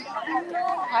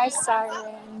Hi,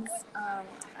 sirens.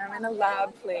 I'm in a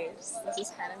loud place. This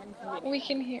is kind of inconvenient. We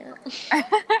can hear.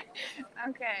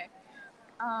 Okay.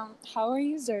 How are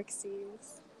you,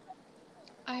 Xerxes?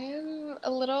 I am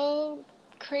a little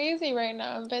crazy right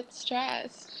now, a bit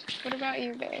stressed. What about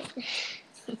you, babe?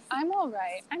 I'm all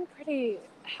right. I'm pretty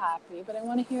happy, but I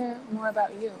want to hear more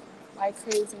about you. Why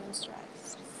crazy and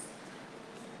stressed?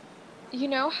 You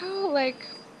know how, I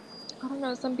don't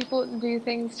know, some people do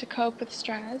things to cope with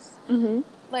stress? Mm-hmm.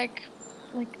 Like,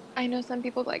 I know some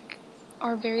people,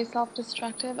 are very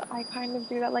self-destructive. I kind of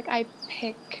do that. I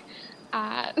pick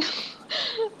at,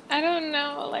 I don't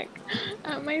know,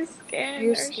 at my skin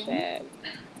Your or skin? shit.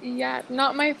 Yeah,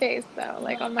 not my face, though,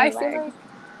 on my I feel legs. like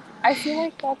I feel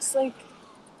like that's like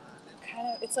kind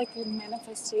of it's like a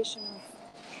manifestation of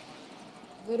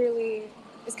literally.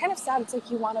 It's kind of sad. It's like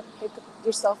you want to pick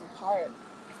yourself apart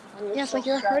when you're Yes, so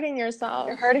you're stressed. hurting You're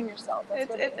yourself. hurting yourself. That's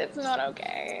It's what it, it it's is. not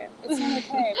okay. It's not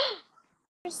okay.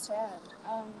 I understand.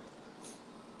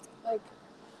 Like,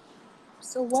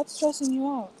 so what's stressing you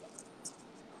out?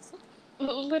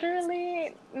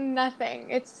 Literally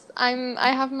nothing.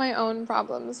 I have my own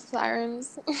problems,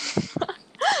 sirens. Do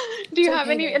It's you have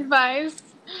okay, any babe. advice?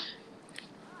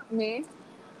 Me?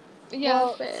 Yes,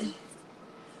 Well, babe.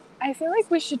 I feel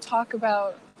like we should talk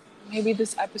about maybe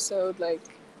this episode, like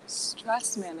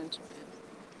stress management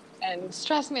and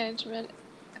Stress management.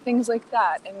 things like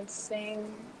that, and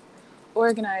staying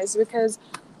organized because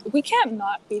we can't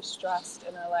not be stressed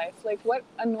in our life. Like, what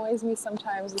annoys me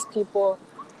sometimes is people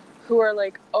who are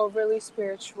like overly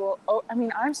spiritual. Oh, I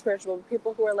mean, I'm spiritual, but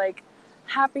people who are like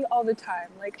happy all the time.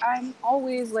 Like, I'm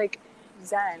always like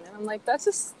zen, and I'm like, that's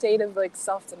a state of like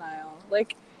self denial.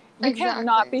 Like, you can't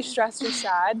not be Exactly. stressed or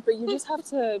sad, but you just have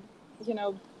to, you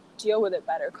know, deal with it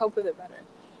better, cope with it better.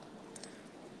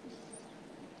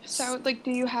 So,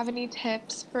 do you have any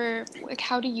tips for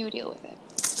how do you deal with it?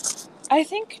 I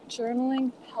think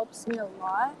journaling helps me a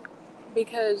lot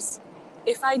because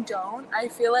if I don't, I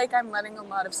feel like I'm letting a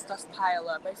lot of stuff pile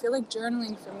up. I feel like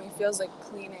journaling for me feels like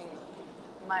cleaning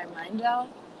my mind out.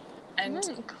 And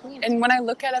Cleaning. and when I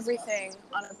look at everything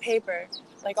on a paper,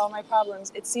 like all my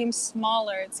problems, it seems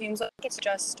smaller. It seems like it's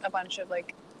just a bunch of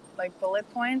like bullet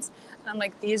points. And I'm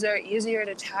like, these are easier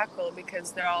to tackle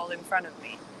because they're all in front of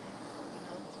me.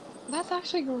 That's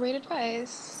actually great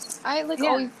advice. I Yeah.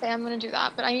 always say I'm gonna do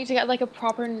that, but I need to get a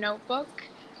proper notebook,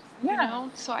 Yeah.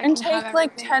 so I And can have take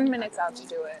like everything 10 in front minutes of out to me.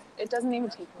 do it. It doesn't even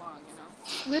take long.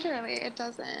 Literally, it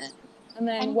doesn't. And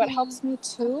then what Anything. helps me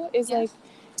too is like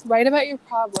Yes. write about your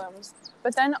problems.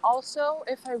 But then also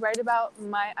if I write about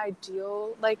my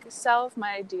ideal like self,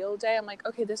 my ideal day, I'm like,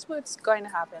 okay, this is what's going to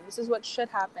happen. This is what should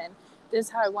happen. This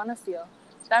is how I want to feel.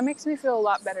 That makes me feel a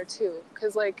lot better too.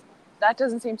 Cause like that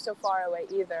doesn't seem so far away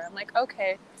either. I'm like,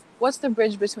 okay, what's the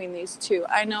bridge between these two?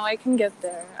 I know I can get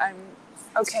there. I'm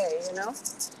okay.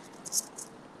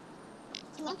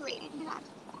 Lovely.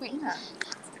 Queen. Yeah.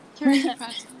 You're the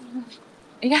best.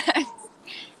 Yeah.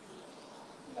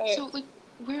 So,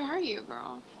 where are you,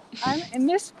 girl? I'm in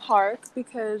this park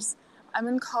because I'm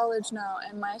in college now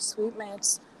and my suite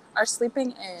mates are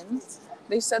sleeping in.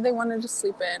 They said they wanted to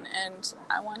sleep in and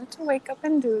I wanted to wake up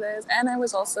and do this. And I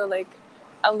was also like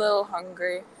a little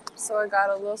hungry. So I got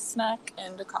a little snack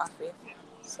and a coffee.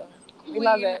 So we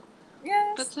love Queen. it.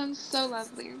 That Yes. sounds so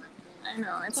lovely. I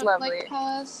know, it's So, lovely. tell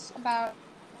us about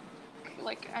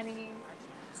any.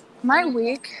 I My don't know.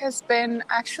 week has been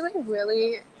actually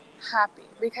really happy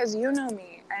because you know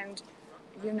me and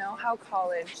you know how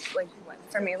college like went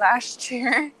for me last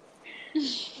year.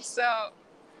 So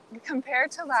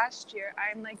compared to last year,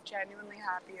 I'm like genuinely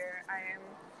happier.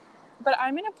 But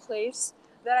I'm in a place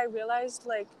that I realized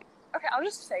like, okay, I'll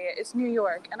just say it. It's New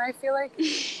York, and I feel like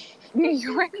New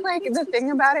York. Like the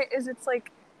thing about it is, it's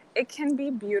like it can be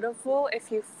beautiful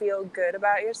if you feel good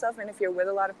about yourself and if you're with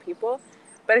a lot of people.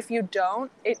 But if you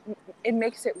don't, it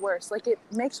makes it worse. Like it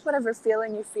makes whatever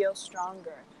feeling you feel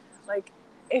stronger. Like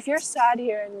if you're sad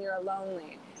here and you're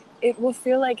lonely, it will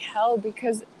feel like hell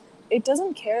because it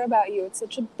doesn't care about you. It's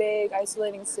such a big,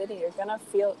 isolating city. You're gonna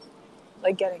feel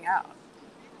like getting out.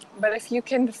 But if you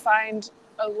can find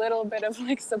a little bit of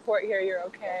like support here, you're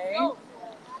okay.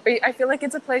 But I feel like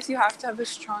it's a place you have to have a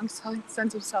strong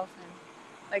sense of self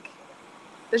in. Like,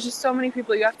 there's just so many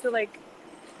people. You have to like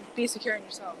be secure in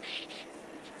yourself.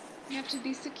 You have to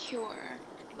be secure.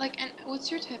 And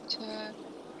what's your tip to,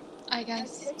 I My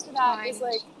guess, tip to that is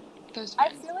find like, those I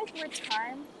friends? feel like with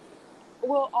time,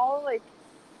 we'll all like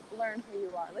learn who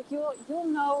you are. Like you'll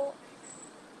know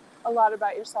a lot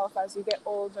about yourself as you get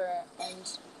older,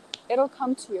 and it'll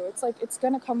come to you. It's like it's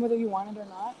gonna come whether you want it or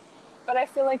not. But I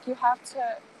feel like you have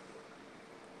to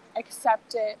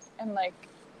accept it and like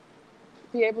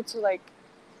be able to like,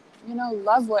 you know,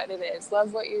 love what it is,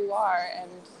 love what you are, and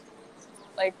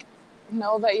like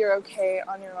know that you're okay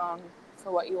on your own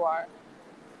for what you are.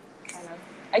 Kind of.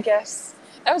 I guess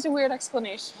that was a weird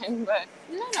explanation, but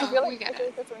No, we I get feel it.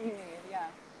 like that's what you need. Yeah.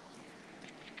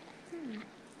 Hmm.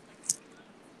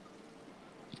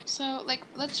 So, like,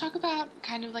 let's talk about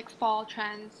kind of like fall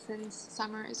trends since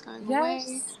summer is going away.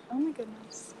 Yes. Oh my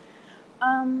goodness.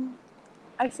 Um,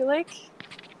 I feel like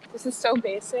this is so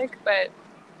basic, but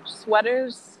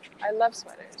sweaters. I love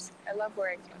sweaters. I love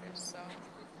wearing sweaters. So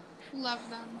Love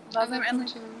them. I love them, love them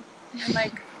too. and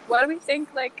like, what do we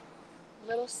think? Like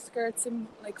little skirts in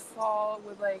like fall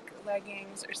with like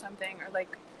leggings or something, or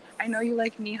like, I know you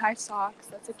like knee-high socks.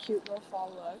 That's a cute little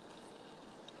fall look.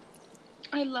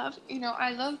 I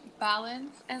love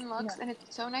balance and Yeah. looks, and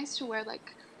it's so nice to wear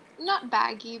like not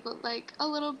baggy, but like a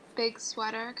little big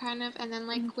sweater kind of, and then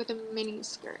like with a mini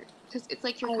skirt because it's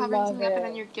like you're I covering love something up and it.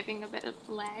 then you're giving a bit of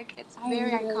leg. It's I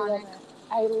very really love iconic. it.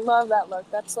 I love that look.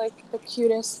 That's like the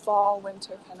cutest fall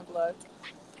winter kind of look.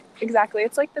 Exactly.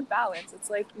 It's like the balance. It's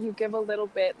like you give a little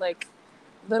bit, like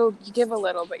you give a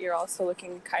little, but you're also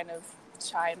looking kind of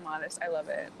shy and modest. I love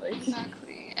it. Like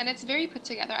Exactly. And it's very put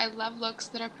together. I love looks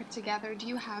that are put together. Do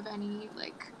you have any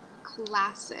like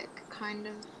classic kind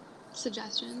of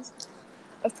suggestions?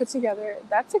 of put together.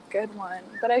 That's a good one.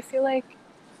 But I feel like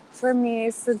for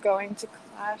me, for going to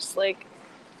class, like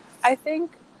I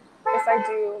think if I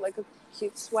do like a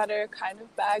cute sweater, kind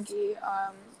of baggy,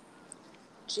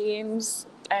 jeans,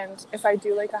 and if I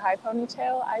do like a high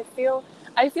ponytail, I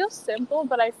feel simple,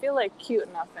 but I feel like cute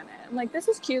enough in it. I'm like, this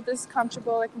is cute, this is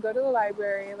comfortable. I can go to the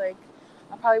library. Like,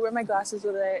 I'll probably wear my glasses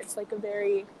with it. It's like a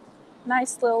very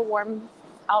nice little warm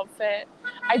outfit.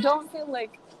 I don't feel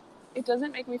like it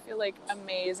doesn't make me feel like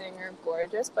amazing or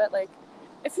gorgeous, but like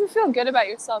if you feel good about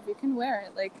yourself, you can wear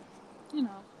it. Like, you know,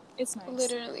 it's nice.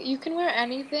 Literally, you can wear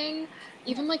anything,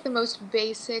 Yeah. even like the most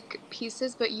basic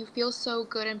pieces, but you feel so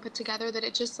good and put together that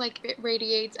it just like it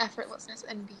radiates effortlessness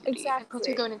and beauty. And plus,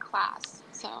 you're Exactly. going to class,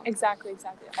 so. Exactly,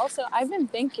 exactly. Also, I've been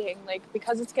thinking, like,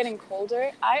 because it's getting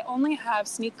colder, I only have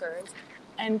sneakers,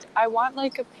 and I want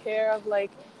like a pair of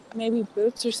like maybe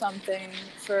boots or something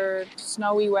for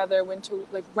snowy weather, winter,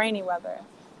 like rainy weather.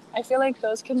 I feel like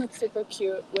those can look super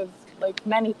cute with like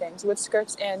many things, with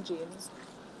skirts and jeans.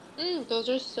 Those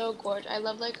are so gorgeous. I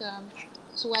love like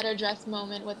sweater dress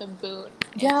moment with a boot.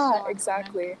 It's Yeah, so iconic.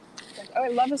 exactly. Like, oh, I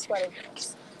love a sweater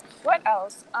dress. What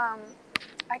else?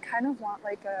 I kind of want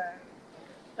like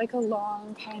a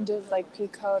long kind of like pea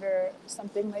coat or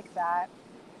something like that.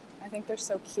 I think they're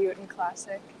so cute and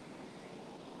classic.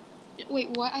 Wait,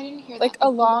 what? I didn't hear Like that. a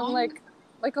Like long long.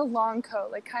 like a long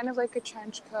coat, like kind of like a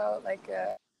trench coat, like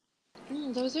a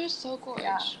Those are so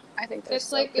yeah. gorge. I think they're It's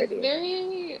so like it's pretty.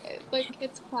 very like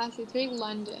it's classy. It's very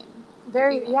London,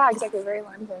 very Very yeah, London. exactly. Very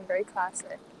London, very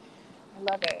classic. I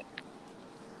love it.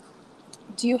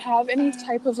 Do you have any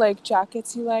type Um, of like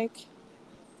jackets you like?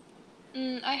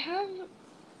 I have.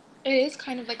 It is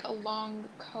kind of like a long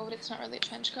coat. It's not really a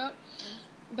trench coat,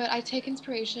 but I take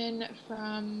inspiration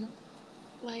from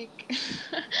like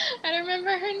I don't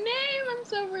remember her name. I'm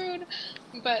so rude.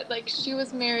 But like she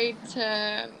was married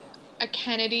to a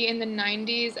Kennedy in the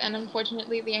 90s and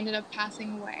unfortunately they ended up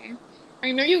passing away.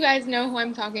 I know you guys know who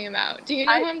I'm talking about. Do you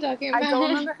know I who I'm talking I don't about?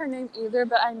 remember her name either,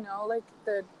 but I know like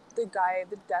the guy,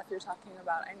 the death you're talking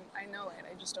about. I know it.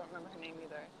 I just don't remember her name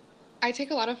either. I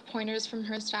take a lot of pointers from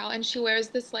her style and she wears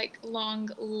this like long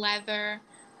leather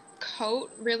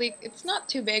coat. Really, it's not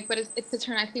too big, but it fits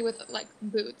her nicely with like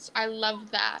boots. I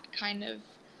love that kind of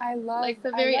like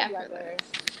the I very love leather.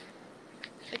 effortless,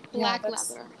 like Yeah, black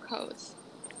that's leather coats.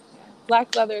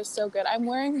 black leather is so good. I'm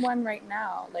wearing one right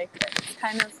now. Like it's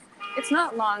kind of, it's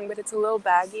not long, but it's a little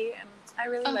baggy, and I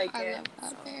really Oh, like I it. love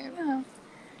So that, babe. yeah,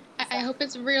 I hope exactly.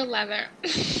 it's real leather.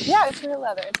 Yeah, it's real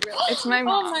leather. It's real. It's my Oh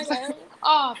my mom's god.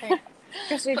 Oh, thank God.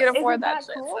 because she But can is afford it that that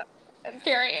shit. cool?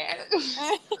 Period.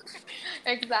 So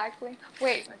Exactly.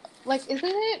 Wait, like, isn't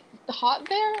it hot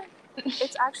there?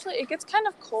 it's actually it gets kind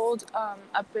of cold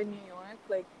up in New York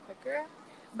like quicker,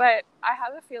 but I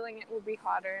have a feeling it will be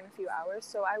hotter in a few hours.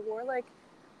 So I wore like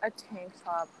a tank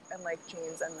top and like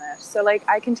jeans and this. So like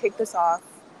I can take this off,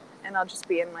 and I'll just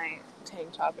be in my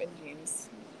tank top and jeans.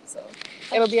 So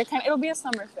Okay, it'll be a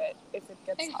summer fit if it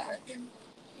gets hotter. exactly.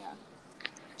 Yeah.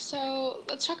 So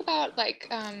let's talk about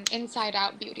like inside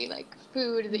out beauty, like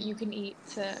food that you can eat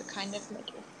to kind of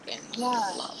make your skin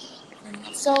Yeah. glow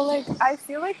and So lovely. like I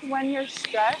feel like when you're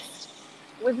stressed,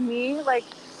 with me like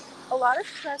a lot of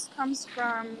stress comes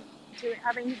from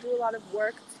having to do a lot of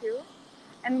work too,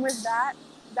 and with that,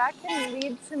 that can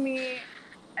lead to me,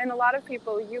 and a lot of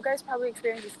people, you guys probably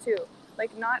experience this too,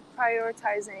 like not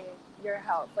prioritizing your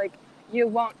health. Like you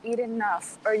won't eat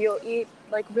enough, or you'll eat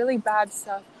like really bad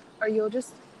stuff, or you'll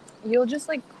just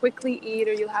like quickly eat,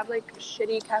 or you'll have like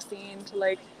shitty caffeine to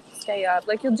like stay up.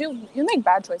 Like you'll make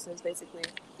bad choices basically.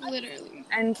 Literally.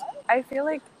 And I feel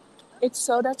like it's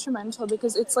so detrimental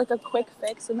because it's like a quick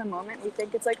fix in the moment. We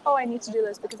think it's like, oh, I need to do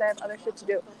this because I have other shit to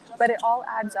do. But it all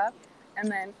adds up,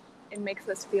 and then it makes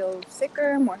us feel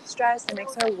sicker, more stressed. It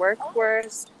makes our work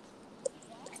worse.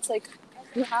 It's like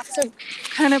you have to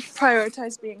kind of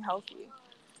prioritize being healthy.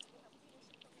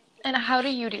 And how do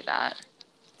you do that?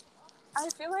 I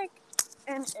feel like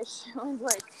an issue is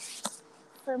like,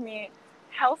 for me,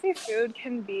 healthy food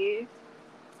can be,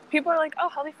 people are like, oh,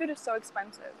 healthy food is so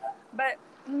expensive. But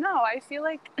no, I feel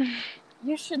like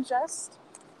you should just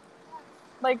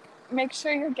like make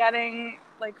sure you're getting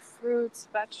like fruits,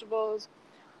 vegetables,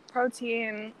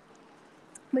 protein.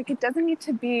 Like it doesn't need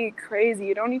to be crazy.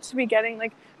 You don't need to be getting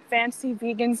like fancy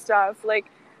vegan stuff. Like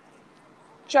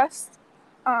just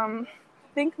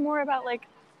think more about like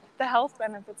the health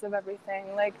benefits of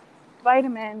everything, like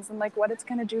vitamins and like what it's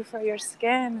going to do for your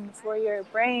skin and for your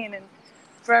brain and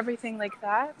for everything like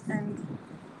that. And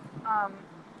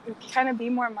kind of be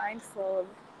more mindful of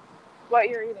what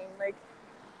you're eating, like,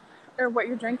 or what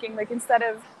you're drinking. Like instead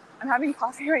of, I'm having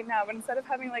coffee right now, but instead of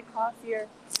having like coffee or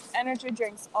energy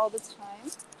drinks all the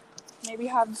time, maybe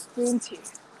have green tea.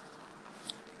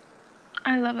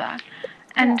 I love that.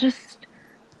 And just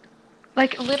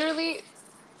like literally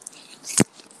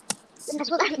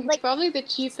it's probably the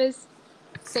cheapest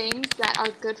things that are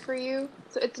good for you.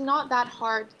 So it's not that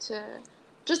hard to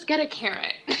just get a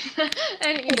carrot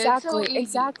and eat it. It's so easy.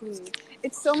 Exactly.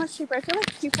 It's so much cheaper. I feel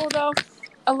like people though,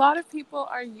 a lot of people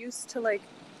are used to like,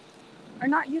 are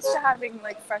not used to having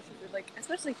like fresh food. Like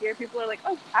especially here, people are like,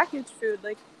 oh, packaged food.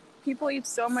 Like people eat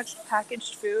so much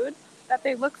packaged food that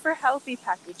they look for healthy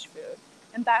packaged food,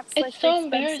 and that's like It's the so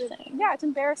expensive. embarrassing. Yeah, it's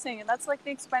embarrassing, and that's like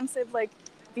the expensive like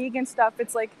vegan stuff.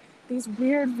 It's like these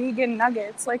weird vegan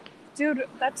nuggets. Like, dude,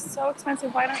 that's so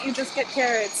expensive. Why don't you just get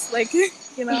carrots? Like,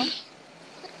 you know.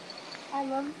 I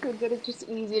love food that is just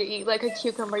easy to eat, like a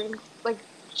cucumber. You can like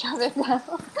shove it down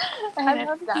I and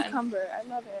love it's done. cucumber. I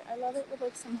love it. I love it with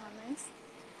like some hummus.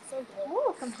 So good.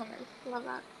 Oh, some hummus. Love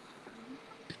that.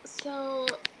 So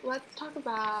let's talk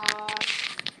about.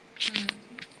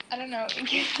 I don't know.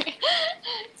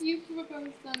 You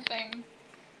proposed something.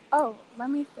 Oh, let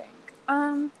me think.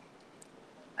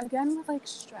 Again with like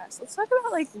stress. Let's talk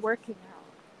about like working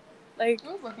out. Like,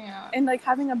 Ooh, working out. and like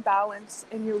having a balance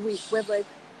in your week with like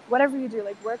whatever you do,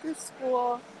 like work or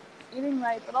school, eating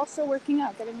right, but also working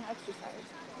out, getting your exercise.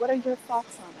 What are your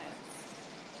thoughts on it?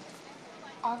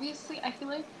 Obviously, I feel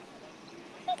like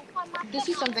this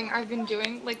is something I've been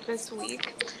doing like this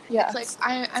week. It's like Yes.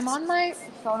 I'm on my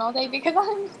phone all day because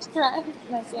I'm stressed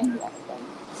and I can't do anything.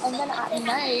 And then at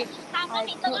night, I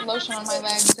put lotion on my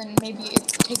legs and maybe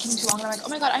it's taking too long. And I'm like, oh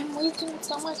my God, I'm wasting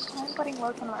so much time putting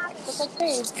lotion on my legs. It's like,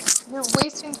 babe, you're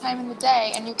wasting time in the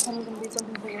day and you can't even do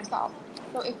something for yourself.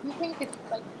 So if you think it's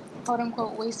like, quote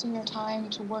unquote, wasting your time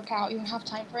to work out, you don't have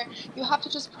time for it, you have to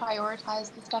just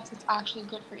prioritize the stuff that's actually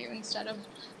good for you instead of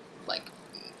like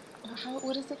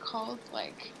what is it called?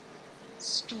 Like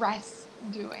stress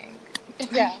doing.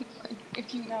 Yeah.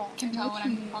 If you No, I can know tell what what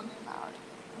you I'm mean. talking about.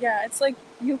 Yeah, it's like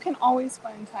you can always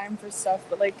find time for stuff,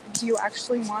 but like, do you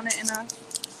actually want it enough?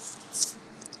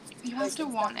 You have Like, to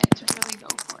it's want that. it to really go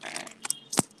for it.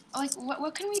 Like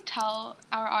what can we tell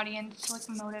our audience to like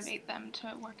motivate them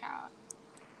to work out?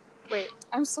 Wait,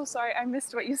 I'm so sorry. I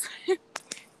missed what you said.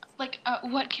 Like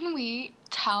what can we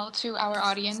tell to our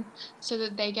audience so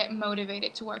that they get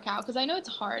motivated to work out? Because I know it's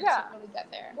hard to Yeah. really get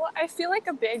there. Well, I feel like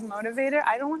a big motivator,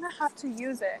 I don't want to have to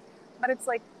use it, but it's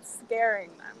like scaring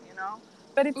them, you know?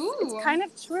 But it's Ooh. kind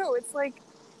of true. It's like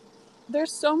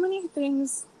there's so many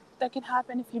things that can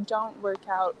happen if you don't work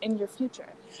out in your future.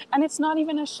 And it's not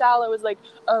even as shallow as like,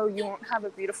 oh, you won't have a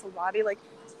beautiful body. Like,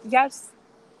 yes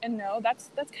and no, that's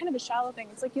kind of a shallow thing.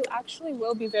 It's like you actually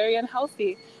will be very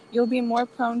unhealthy. You'll be more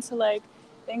prone to like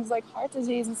things like heart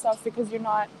disease and stuff because you're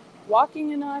not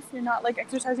walking enough, you're not like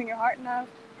exercising your heart enough.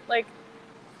 Like,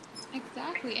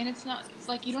 Exactly. And it's not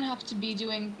like you don't have to be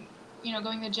doing,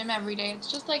 going to the gym every day.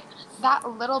 It's just like that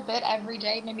little bit every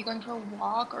day, maybe going for a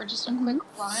walk or just a quick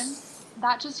run.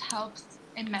 That just helps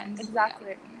immensely, I exactly.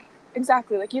 think.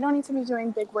 Exactly. Like you don't need to be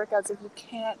doing big workouts if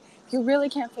you really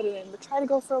can't fit it in, but try to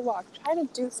go for a walk. Try to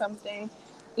do something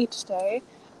each day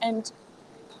and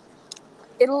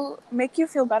it'll make you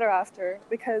feel better after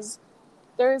because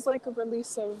there is like a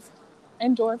release of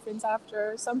endorphins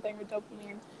after something or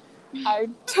dopamine. I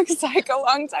took psych a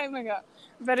long time ago.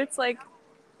 But it's like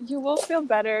you will feel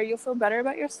better, you'll feel better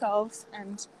about yourself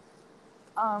and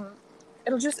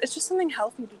It's just something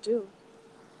healthy to do.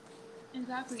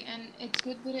 Exactly, and it's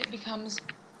good that it becomes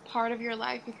part of your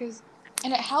life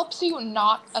and it helps you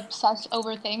not obsess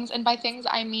over things, and by things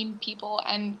I mean people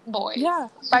and boys. Yeah,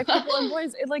 by people and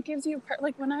boys, it like gives you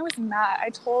like when I was mad, I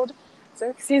told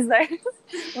Xerxes that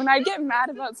when I get mad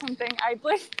about something, I'd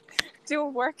like do a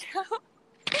workout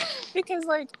because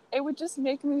like it would just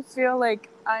make me feel like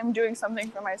I'm doing something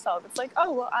for myself. It's like,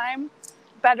 oh well, I'm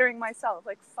bettering myself.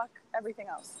 Like fuck everything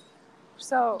else.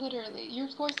 So literally, you're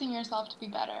forcing yourself to be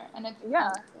better, and it's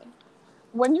yeah. good.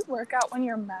 When you work out when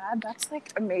you're mad, that's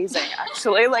like amazing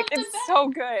actually. Like it's so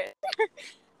good.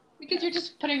 Because you're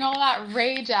just putting all that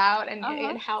rage out and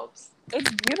it helps. It's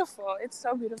beautiful. It's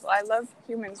so beautiful. I love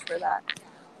humans for that.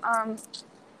 I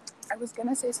was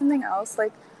gonna say something else.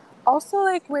 Like also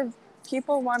like with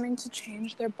people wanting to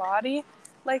change their body,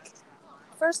 like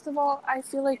first of all, I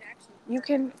feel like you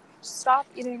can stop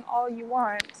eating all you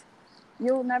want.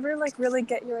 You'll never like really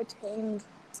get your attained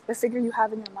the figure you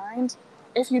have in your mind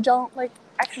if you don't like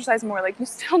exercise more. Like you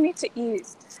still need to eat.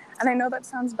 And I know that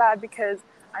sounds bad because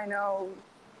I know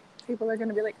people are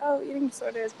gonna be like, oh, eating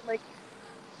disorders, but like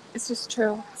it's just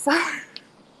true. So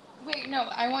Wait, no,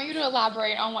 I want you to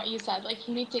elaborate on what you said. Like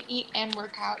you need to eat and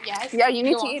work out, yes? yeah, you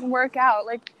need to eat and work out.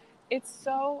 Like it's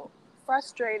so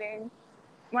frustrating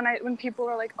when people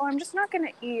are like, oh, I'm just not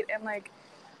gonna eat and like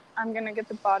I'm gonna get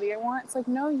the body I want. It's like,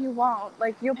 no, you won't.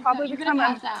 Like you'll probably you're become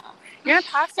gonna pass out. You're gonna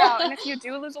pass out, and if you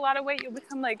do lose a lot of weight, you'll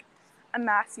become like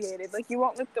emaciated. Like you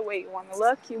won't look the way you want to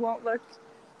look. You won't look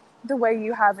the way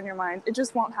you have in your mind. It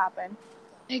just won't happen.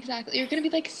 Exactly. You're gonna be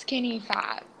like skinny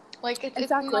fat. Like it's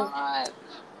exactly. not.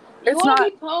 You want to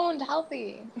be toned,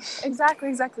 healthy.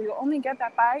 Exactly. You'll only get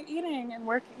that by eating and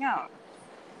working out.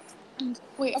 And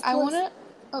wait, I wanna.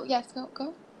 Oh yes,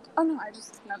 go. Oh no, I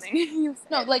just nothing.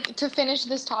 No, like to finish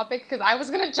this topic because I was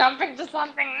gonna jump into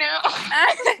something new.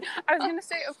 I was gonna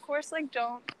say, of course, like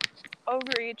don't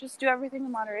overeat. Just do everything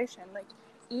in moderation. Like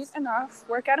eat enough,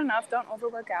 work out enough. Don't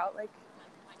overwork out. Like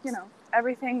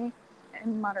everything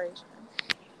in moderation.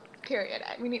 Period.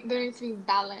 There needs to be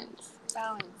balance.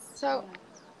 So,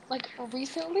 like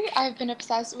recently, I've been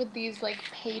obsessed with these like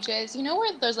pages. You know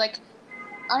where there's like,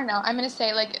 I don't know. I'm gonna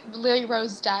say like Lily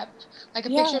Rose Depp, like a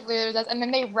picture of Lily Rose Depp, and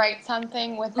then they write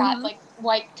something with that like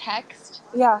white text.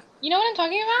 Yeah. You know what I'm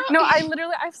talking about?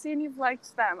 No, I've seen you've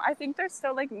liked them. I think they're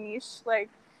so like niche, like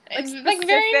specific.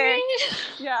 Very niche.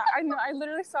 Yeah, I know. I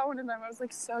literally saw one of them. I was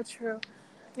like, so true.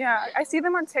 Yeah, I see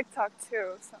them on TikTok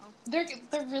too. So they're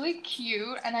really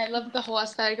cute, and I love the whole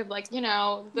aesthetic of like the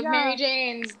Mary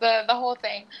Janes, the whole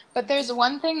thing. But there's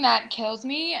one thing that kills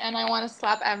me, and I want to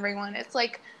slap everyone. It's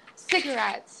like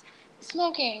cigarettes,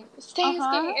 smoking, staying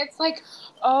skinny. It's like,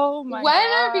 oh my god. When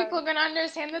are people gonna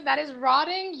understand that is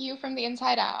rotting you from the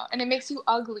inside out, and it makes you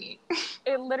ugly?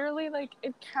 It literally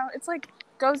it's like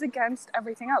goes against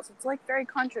everything else. It's like very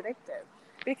contradictive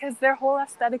because their whole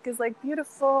aesthetic is like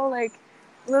beautiful, like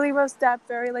Lily Rose Depp,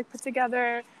 very like put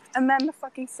together, and then the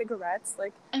fucking cigarettes.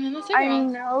 Like, and then the cigarettes. I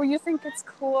know you think it's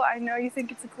cool. I know you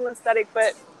think it's a cool aesthetic,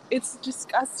 but it's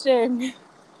disgusting.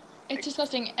 It's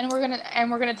disgusting, and we're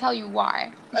gonna tell you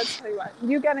why. Let's tell you why.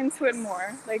 You get into it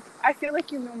more. Like, I feel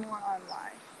like you know more on why.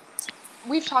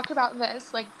 We've talked about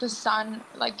this, like the sun,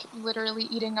 like literally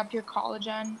eating up your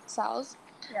collagen cells.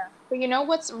 Yeah. But you know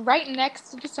what's right next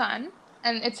to the sun?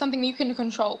 And it's something you can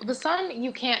control. The sun,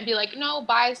 you can't be like, no,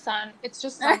 bye sun. It's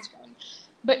just sunscreen.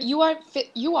 But you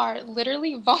are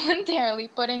literally voluntarily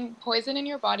putting poison in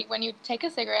your body when you take a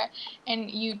cigarette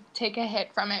and you take a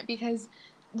hit from it, because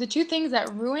the two things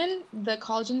that ruin the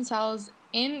collagen cells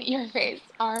in your face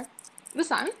are the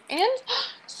sun and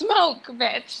smoke,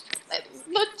 bitch.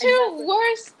 The two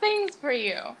worst things for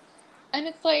you. And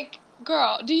it's like,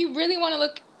 girl, do you really want to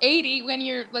look 80 when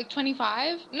you're like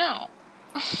 25? No.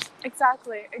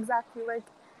 Exactly. Like,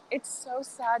 it's so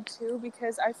sad too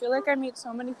because I feel like I meet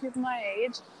so many people my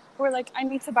age who are like, I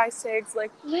need to buy cigs.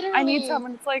 Like, literally. I need some.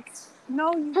 And it's like,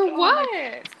 no, you For don't. what?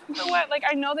 Like, for what? Like,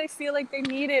 I know they feel like they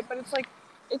need it, but it's like,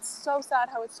 it's so sad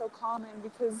how it's so common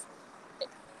because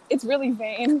it's really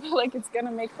vain. Like, it's going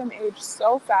to make them age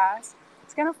so fast.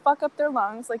 It's going to fuck up their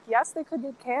lungs. Like, yes, they could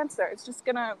get cancer. It's just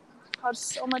going to cause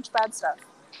so much bad stuff.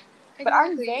 Exactly. But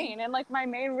I'm vain, and like my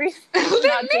main reason for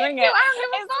not doing it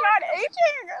is not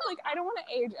aging. Like, I don't want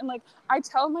to age, and like I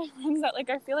tell my friends that like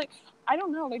I feel like I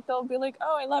don't know. Like they'll be like,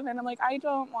 "Oh, I love it." And I'm like, I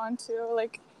don't want to.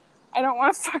 Like, I don't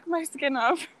want to fuck my skin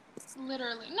up.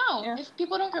 Literally, no. Yeah. If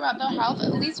people don't care about their health,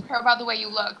 at least care about the way you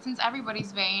look. Since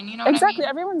everybody's vain, you know what I mean?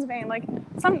 Everyone's vain. Like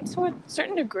to a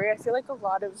certain degree, I feel like a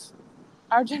lot of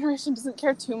our generation doesn't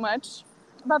care too much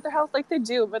about their health. Like they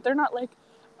do, but they're not like,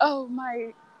 oh,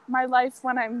 my my life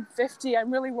when I'm 50.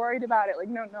 I'm really worried about it. Like,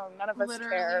 no, none of us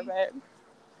care, Literally. but...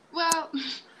 Well,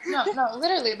 no,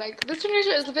 literally, like, this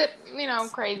generation is a bit,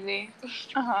 crazy.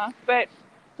 But,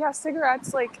 yeah,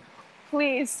 cigarettes, like,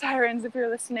 please, sirens, if you're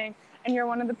listening, and you're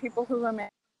one of the people who remain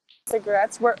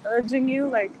cigarettes, we're urging you,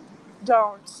 like,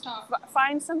 don't. Stop.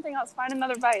 Find something else. Find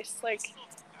another vice. Like,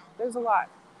 there's a lot.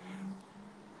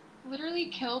 Literally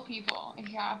kill people if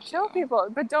you have to. Kill people,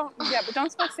 but don't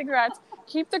smoke cigarettes.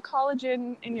 Keep the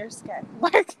collagen in your skin.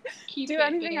 Like, do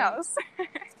anything else.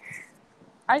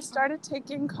 I started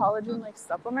taking collagen, like,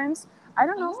 supplements. I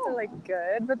don't know if they're, like,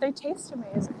 good, but they taste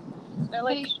amazing. They're,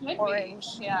 like, orange.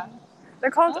 Yeah.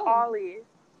 They're called Ollie.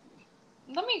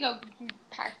 Let me go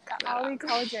pack that Ollie up.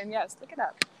 collagen, yes. Look it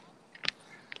up.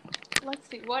 Let's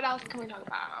see. What else can we talk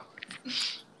about?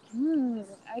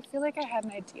 I feel like I had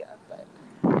an idea, but...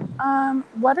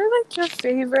 what are, like, your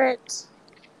favorite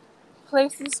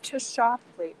places to shop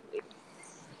lately?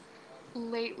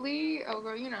 Lately? Oh,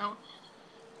 girl,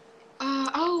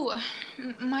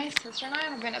 my sister and I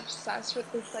have been obsessed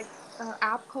with this, like,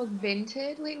 app called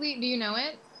Vinted lately. Do you know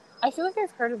it? I feel like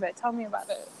I've heard of it. Tell me about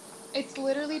it. It's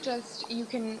literally just you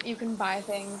can buy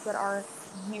things that are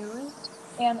used.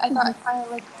 And I thought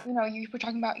you were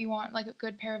talking about you want like a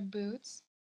good pair of boots.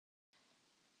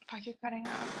 Fuck, you're cutting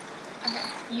out.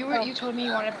 Okay. You told me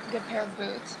you wanted a good pair of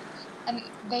boots. And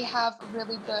they have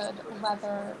really good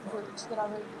leather boots that are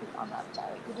really cute on that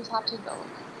website. You just have to go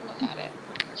look at it.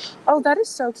 Oh, that is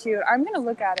so cute. I'm going to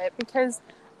look at it because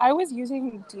I was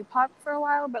using Depop for a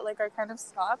while, but like I kind of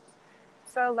stopped.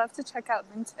 So I'd love to check out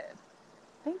Vinted.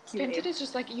 Thank you. Vinted is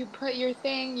just like you put your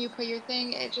thing,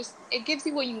 it gives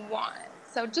you what you want.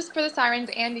 So just for the sirens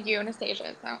and you,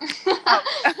 Anastasia. So.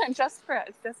 Just for us.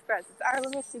 It's our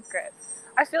little secret.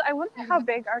 I wonder how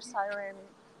big our siren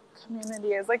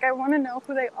community is. Like, I want to know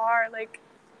who they are. Like,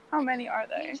 how many are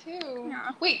they? Me too.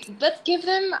 Yeah. Wait, let's give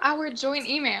them our joint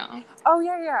email. Oh,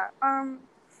 yeah.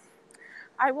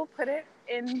 I will put it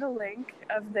in the link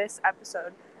of this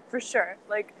episode for sure.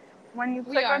 Like, when you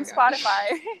click on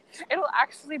Spotify, it'll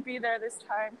actually be there this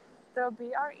time. There'll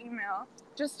be our email.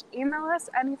 Just email us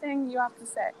anything you have to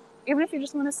say. Even if you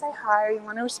just want to say hi, or you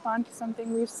want to respond to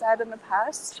something we've said in the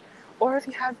past, or if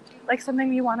you have like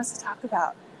something you want us to talk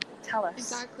about, tell us.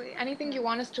 Exactly. Anything you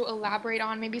want us to elaborate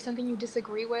on, maybe something you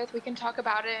disagree with, we can talk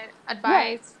about it.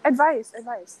 Advice. Yeah. Advice.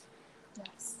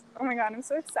 Yes. Oh my god, I'm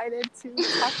so excited to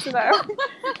talk to them.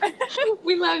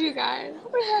 We love you guys.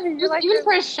 We love you. Just, even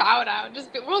for a shout out,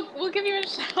 we'll give you a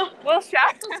shout. We'll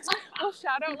shout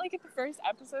out like at the first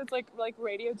episodes, like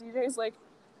radio DJs, like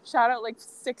shout out like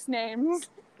 6 names.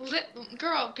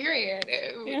 Girl, period.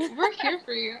 Yeah. We're here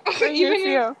for you. We're here for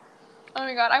you. Oh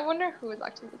my god, I wonder who is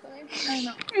actually listening. I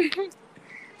know.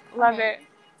 Love it.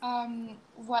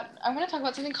 What I want to talk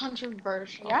about something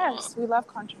controversial. Yes, we love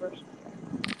controversial.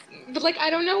 But like I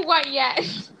don't know what yet.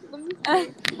 Let me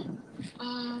see.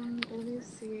 Let me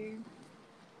see.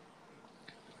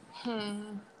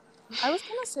 I was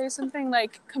gonna say something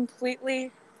like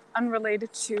completely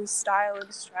unrelated to style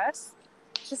and stress.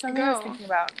 It's just something I was thinking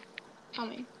about. Tell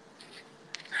me.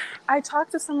 I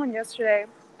talked to someone yesterday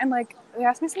and like they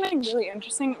asked me something really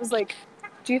interesting. It was like,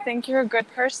 do you think you're a good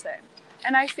person?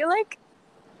 And I feel like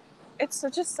it's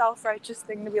such a self-righteous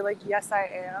thing to be like, yes, I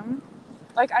am.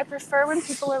 Like, I prefer when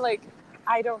people are like,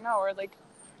 I don't know, or like,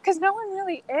 because no one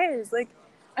really is. Like,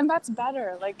 and that's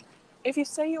better. Like, if you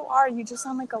say you are, you just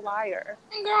sound like a liar.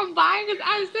 Girl, bye, because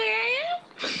I say I am.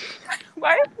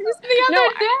 What? The other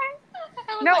day.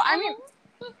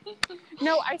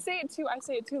 No, I say it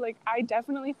too. Like, I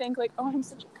definitely think like, oh, I'm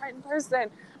such a kind person.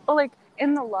 But like,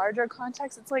 in the larger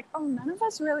context, it's like, oh, none of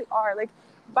us really are. Like,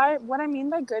 by what I mean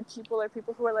by good people are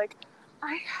people who are like,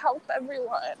 I help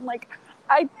everyone. Like,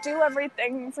 I do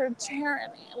everything for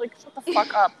charity. Like, shut the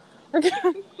fuck up.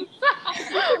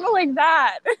 People like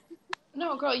that.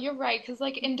 No, girl, you're right. Because,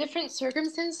 like, in different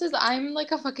circumstances, I'm,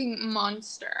 like, a fucking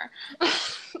monster.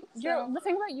 The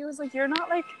thing about you is, like, you're not,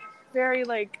 like, very,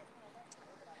 like,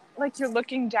 you're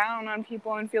looking down on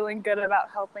people and feeling good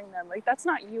about helping them. Like, that's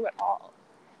not you at all.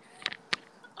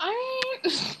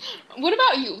 What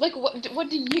about you? Like, what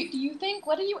do you think?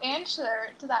 What do you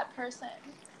answer to that person?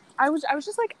 I was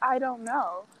just like, I don't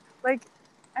know. Like,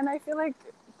 and I feel like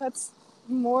that's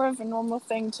more of a normal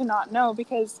thing to not know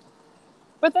because,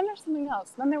 but then there's something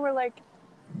else. Then they were like,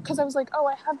 because I was like, oh,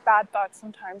 I have bad thoughts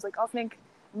sometimes. Like, I'll think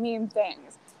mean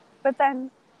things. But then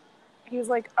he was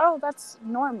like, oh, that's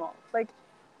normal. Like,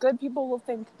 good people will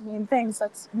think mean things.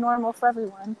 That's normal for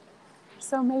everyone.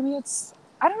 So maybe it's,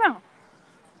 I don't know.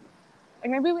 Like,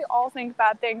 maybe we all think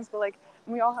bad things, but, like,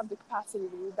 we all have the capacity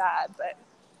to be bad, but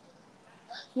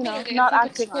you know, Literally, not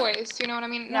it's like acting a on it. choice, you know what I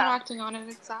mean? Yeah. Not acting on it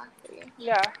exactly.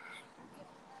 Yeah.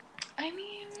 I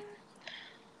mean,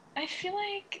 I feel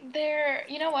like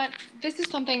you know what? This is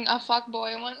something a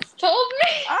fuckboy once told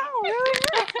me. Oh, really?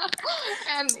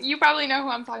 And you probably know who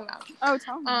I'm talking about. Oh,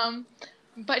 tell me.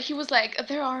 But he was like,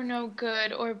 there are no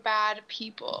good or bad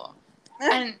people.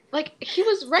 And, like, he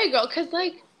was right, girl, because,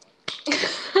 like,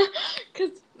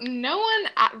 because no one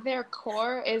at their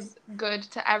core is good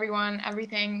to everyone,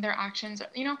 everything, their actions,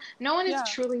 you know? No one is Yeah.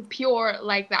 truly pure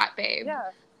like that, babe.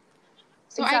 Yeah.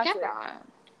 So I get that.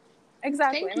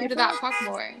 Exactly. Thank And you I to feel that like,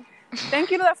 fuckboy.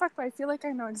 thank you to that fuckboy. I feel like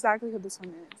I know exactly who this one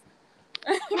is.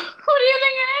 Who do you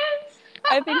think it is?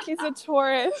 I think he's a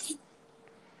Taurus.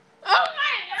 Oh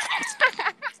my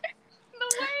god! The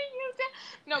way you did.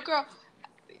 No, girl.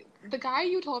 The guy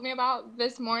you told me about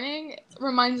this morning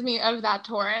reminds me of that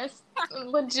Taurus.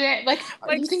 Legit. Like,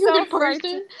 Like, you think you're a good self-righteous.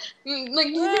 person? Like,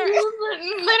 you think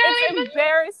you're literally. It's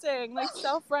embarrassing. Like,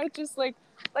 self-righteous. Like,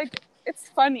 it's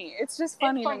funny. It's just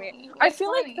funny to me. I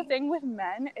feel like the thing with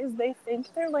men is they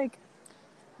think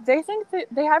that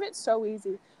they have it so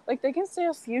easy. Like, they can say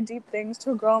a few deep things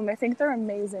to a girl and they think they're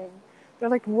amazing. They're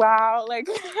like, wow, like,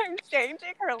 I'm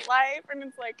changing her life. And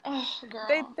it's like, Oh, girl.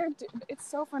 it's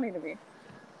so funny to me.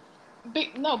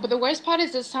 But the worst part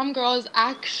is that some girls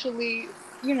actually,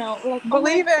 you know, like,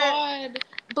 Believe oh my it. god.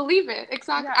 Believe it.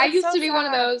 Exactly. Yeah, I it's used so to be one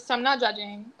of sad. those, so I'm not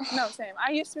judging. No, same.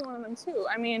 I used to be one of them too.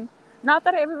 I mean, not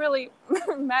that I ever really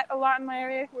met a lot in my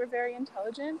area who were very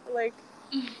intelligent, but like,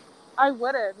 I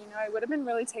would have been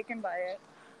really taken by it.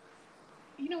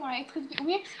 You know why? It's because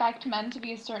we expect men to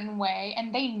be a certain way,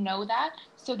 and they know that,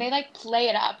 so they, like, play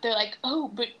it up. They're like,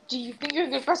 oh, but do you think you're a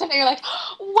good person? And you're like,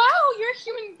 wow, you're a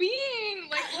human being.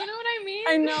 Like, you know what I mean?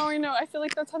 I know. I feel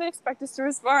like that's how they expect us to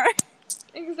respond.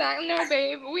 Exactly. No,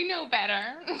 babe. We know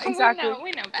better. Exactly.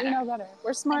 We know better. We know better.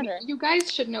 We're smarter. I mean, you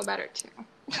guys should know better, too.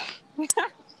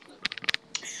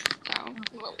 So,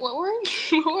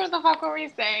 what the fuck were we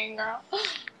saying, girl?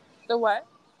 The what?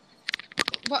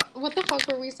 What the fuck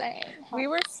were we saying? We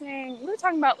were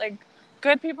talking about, like,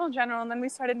 good people in general, and then we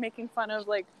started making fun of,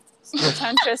 like,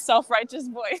 pretentious, self-righteous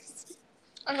boys.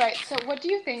 Alright, so what do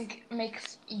you think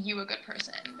makes you a good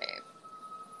person, babe?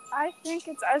 I think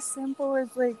it's as simple as,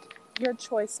 like, your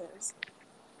choices.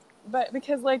 But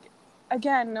because, like,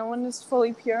 again, no one is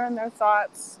fully pure in their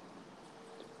thoughts.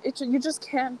 You just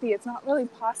can't be. It's not really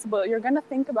possible. You're going to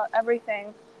think about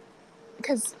everything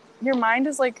because your mind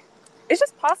is like, it's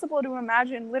just possible to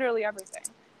imagine literally everything.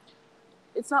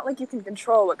 It's not like you can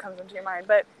control what comes into your mind,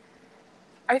 but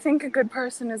I think a good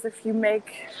person is if you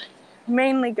make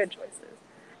mainly good choices.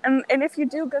 And if you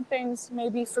do good things,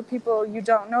 maybe for people you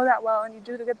don't know that well, and you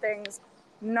do the good things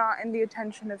not in the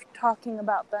intention of talking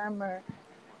about them or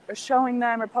showing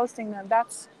them or posting them,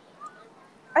 that's,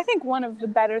 I think, one of the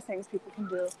better things people can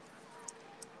do.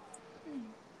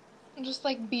 Just,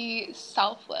 like, be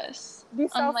selfless. Be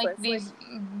selfless. Unlike these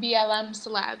BLM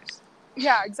celebs.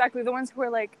 Yeah, exactly. The ones who are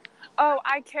like, oh,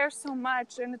 I care so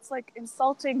much, and it's like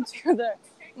insulting to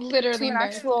Literally an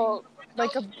actual,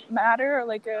 like, a matter or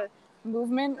like a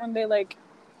movement when they, like,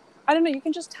 I don't know, you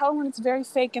can just tell when it's very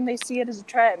fake and they see it as a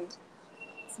trend.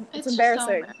 It's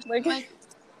embarrassing.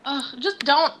 So just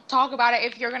don't talk about it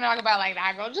if you're gonna talk about it like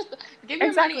that, girl. Just give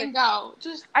your money and go.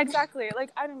 Just exactly. Like,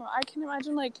 I don't know. I can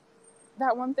imagine, like,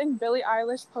 that one thing Billie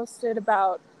Eilish posted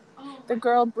about the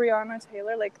girl Breonna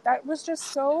Taylor. Like, that was just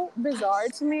so bizarre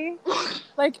to me.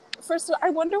 Like, first of all, I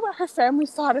wonder what her family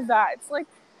thought of that. It's like,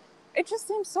 it just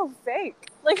seems so fake.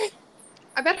 Like,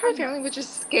 I bet her family was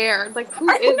just scared. Like,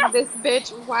 who is this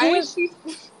bitch? Why is she?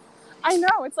 I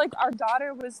know. It's like our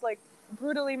daughter was, like,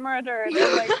 brutally murdered,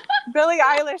 and, like, Billie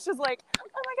Eilish is like,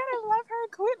 oh my god, I love her.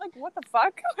 Quit. Like, what the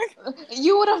fuck?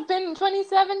 You would have been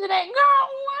 27 today, girl.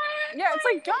 What? Yeah, it's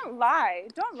like, don't lie.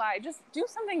 Just do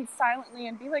something silently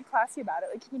and be, like, classy about it.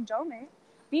 Like, you can donate.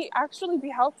 Actually be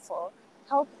helpful.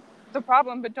 Help the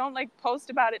problem, but don't, like, post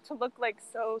about it to look, like,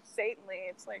 so saintly.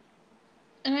 It's like,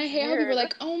 and I hate how people are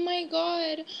like, oh my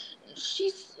god,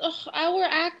 she's our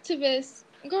activist,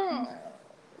 girl.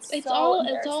 It's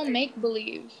all make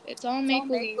believe. It's all make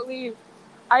believe.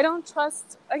 I don't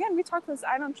trust. Again, we talked about this.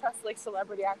 I don't trust, like,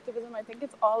 celebrity activism. I think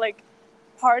it's all, like,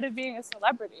 part of being a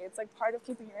celebrity. It's, like, part of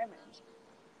keeping your image.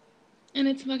 And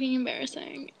it's fucking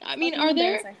embarrassing. I mean, are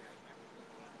there?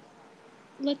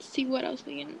 Let's see what else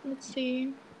we can. Let's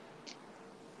see.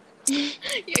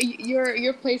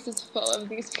 Your place is full of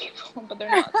these people, but they're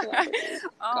not celebrities.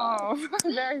 Oh,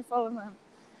 very full of them.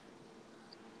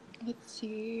 Let's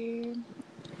see.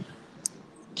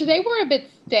 Today we're a bit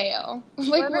stale.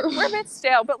 Like We're a bit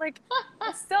stale, but like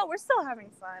we're still having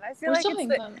fun. I feel we're like still having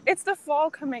fun. it's the fall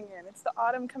coming in. It's the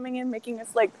autumn coming in, making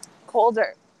us like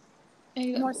colder,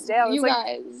 more stale. You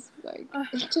it's like,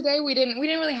 guys, like today we didn't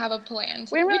really have a plan.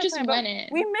 we We really just plan, went in.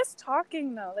 we miss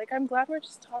talking though. Like I'm glad we're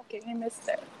just talking. I missed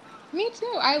it. Me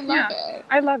too. I love it.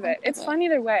 I love it. It's fun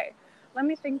either way. Let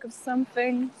me think of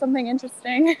something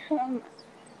interesting.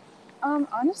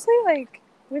 Honestly, like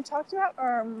we've talked about.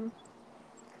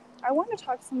 I want to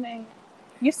talk something.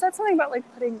 You said something about like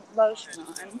putting lotion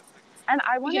on, and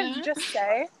I wanted to just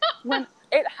say when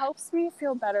it helps me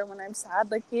feel better when I'm sad.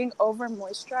 Like being over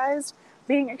moisturized,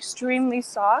 being extremely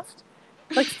soft,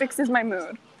 like fixes my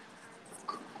mood.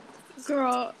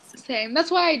 Girl, same. That's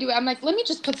why I do it. I'm like, let me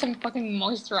just put some fucking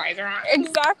moisturizer on.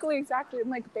 Exactly. I'm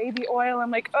like baby oil.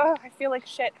 I'm like, oh, I feel like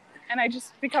shit, and I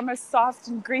just become as soft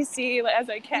and greasy as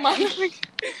I can.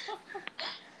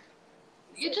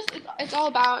 It's all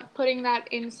about putting that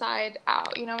inside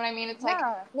out. You know what I mean? It's like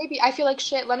maybe I feel like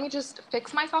shit. Let me just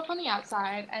fix myself on the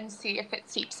outside and see if it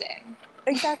seeps in.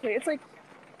 Exactly. It's like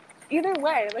either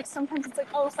way. Like sometimes it's like,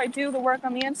 oh, if I do the work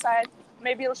on the inside,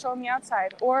 maybe it'll show on the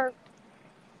outside, or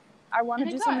I want to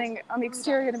do something on the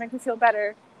exterior to make me feel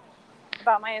better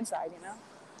about my inside, you know?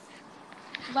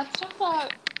 Let's talk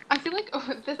about, I feel like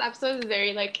this episode is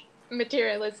very, like,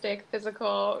 materialistic,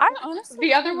 physical. I honestly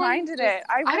the other minded one, it.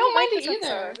 I really don't mind like it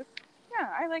either. Episode. Yeah,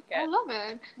 I like it. I love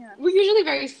it. Yeah. We're usually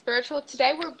very spiritual.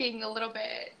 Today we're being a little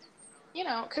bit, you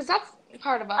know, because that's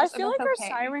part of us. I feel like our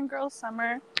Siren Girl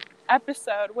Summer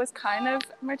episode was kind of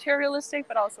materialistic,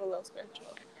 but also a little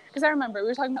spiritual. Because I remember we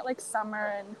were talking about, like,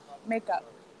 summer and makeup.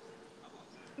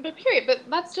 But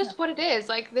that's just what it is.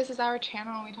 Like, this is our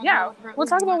channel. We talk about we'll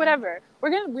talk about whatever.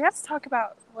 We have to talk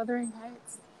about Wuthering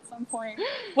Heights at some point.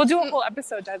 We'll do a whole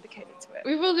episode dedicated to it.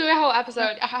 We will do a whole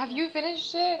episode. Have you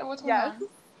finished it? What's going on?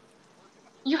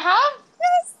 You have?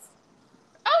 Yes.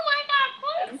 Oh my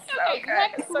god! It's so good.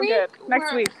 It's so good.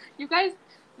 Next week. You guys,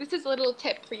 this is a little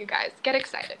tip for you guys. Get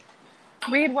excited.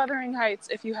 Read Wuthering Heights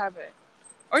if you have it,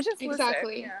 or just listen.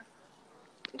 Yeah.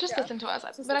 Just listen to us.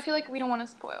 But I feel like we don't want to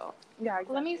spoil. Yeah,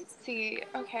 exactly. Let me see.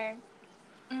 Okay.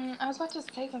 I was about to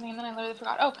say something and then I literally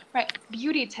forgot. Oh, right.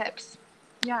 Beauty tips.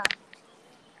 Yeah.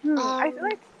 I feel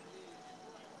like...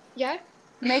 Yeah?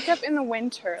 Makeup in the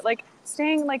winter. Like,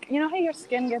 staying, like, you know how your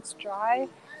skin gets dry?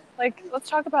 Like, let's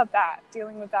talk about that.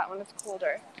 Dealing with that when it's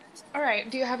colder. All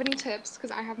right. Do you have any tips? Because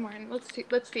I have mine. Let's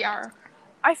see our...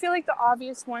 I feel like the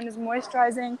obvious one is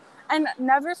moisturizing. And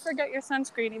never forget your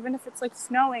sunscreen, even if it's, like,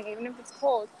 snowing, even if it's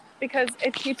cold. Because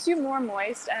it keeps you more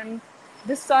moist and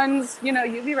the sun's,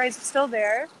 UV rays are still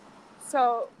there.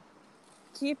 So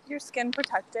keep your skin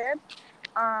protected.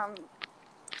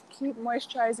 Keep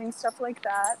moisturizing, stuff like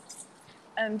that.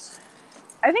 And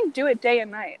I think do it day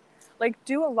and night. Like,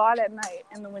 do a lot at night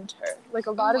in the winter. Like,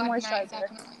 a lot of moisturizer. Night,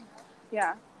 definitely.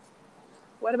 Yeah.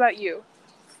 What about you?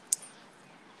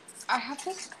 I have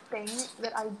this thing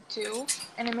that I do,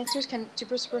 and it makes your skin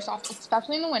super, super soft,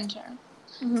 especially in the winter.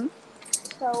 Mm-hmm.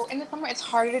 So in the summer, it's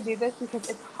harder to do this because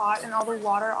it's hot and all the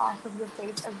water off of your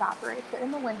face evaporates. But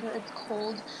in the winter, it's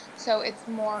cold, so it's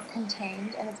more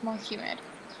contained and it's more humid,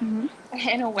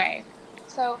 in a way.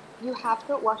 So you have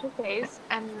to wash your face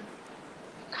and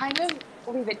kind of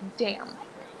leave it damp.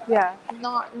 Yeah.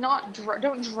 Not dry.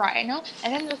 Don't dry, no.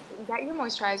 And then just get your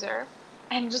moisturizer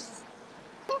and just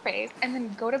your face, and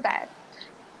then go to bed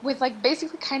with like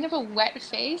basically kind of a wet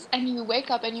face, and you wake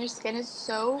up and your skin is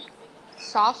so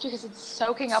soft because it's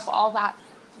soaking up all that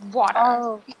water.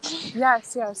 Oh,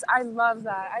 yes. I love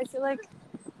that. I feel like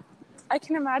I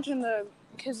can imagine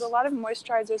because a lot of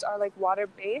moisturizers are like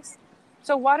water-based.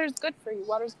 So water's good for you.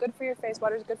 Water's good for your face.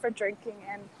 Water's good for drinking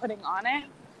and putting on it.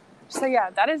 So yeah,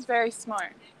 that is very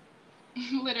smart.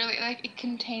 Literally, like it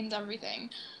contains everything.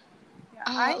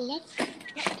 Yeah,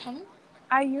 tell me.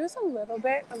 I use a little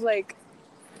bit of like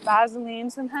Vaseline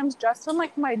sometimes just on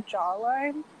like my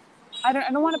jawline. I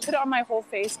don't want to put it on my whole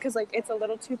face because like it's a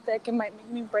little too thick and might make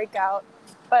me break out.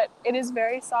 But it is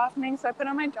very softening, so I put it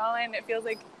on my jawline and it feels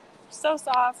like so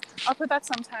soft. I'll put that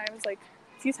sometimes, like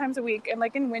a few times a week. And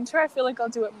like in winter, I feel like I'll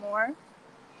do it more.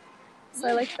 So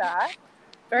I like that.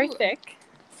 Very thick.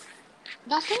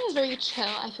 Vaseline is very chill.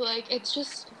 I feel like it's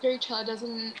just very chill. I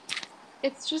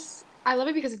love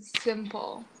it because it's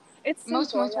simple.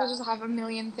 Most moisturizers have a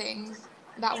million things.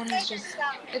 That one is just,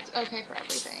 it's okay for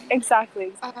everything.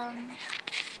 Exactly.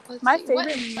 My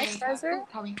favorite moisturizer.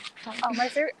 Tell me. Oh, my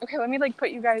favorite. Okay, let me like put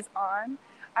you guys on.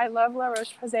 I love La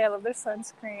Roche-Posay. I love their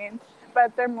sunscreen,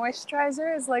 but their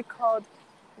moisturizer is like called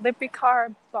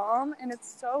Lipicar Balm, and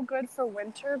it's so good for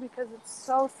winter because it's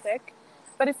so thick.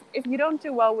 But if you don't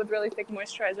do well with really thick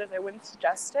moisturizers, I wouldn't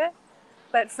suggest it.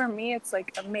 But for me, it's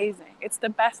like amazing. It's the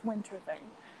best winter thing.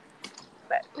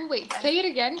 But Oh, wait, say it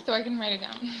again so I can write it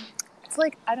down. it's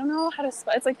like, I don't know how to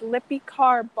spell. It's like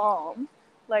Lipikar Balm,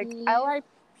 like Lipikr.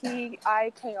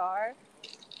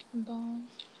 Balm.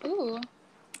 Ooh.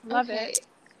 Love Okay. it.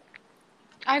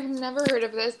 I've never heard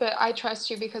of this, but I trust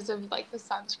you because of like the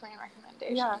sunscreen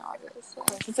recommendation, Yeah. obviously.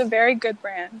 It's a very good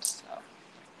brand.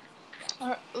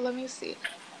 So. Let me see.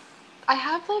 I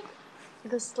have like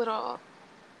this little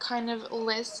kind of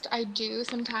list I do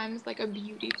sometimes, like a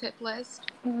beauty tip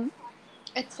list. Mm-hmm.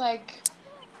 It's like,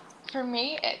 for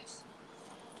me, it's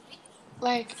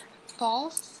like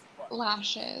false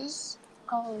lashes.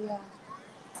 Oh yeah.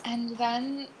 And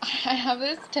then I have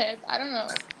this tip. I don't know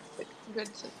if it's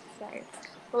good to say,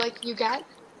 but like you get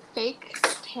fake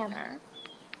tanner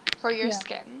for your Yeah.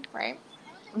 skin, right?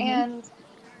 Mm-hmm. And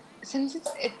since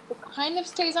it kind of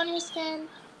stays on your skin,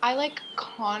 I like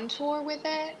contour with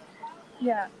it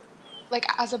Yeah. like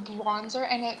as a bronzer,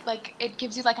 and it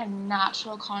gives you like a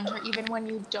natural contour even when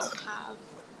you don't have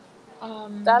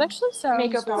That actually sounds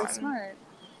makeup really on. smart.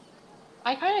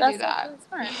 I kind of do That sounds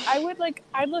that. really smart.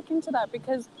 I'd look into that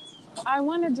because I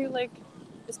want to do like,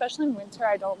 especially in winter,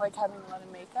 I don't like having a lot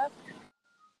of makeup.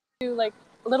 Do like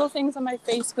little things on my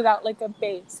face without like a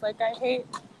base. Like I hate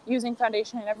using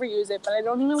foundation. I never use it, but I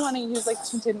don't even want to use like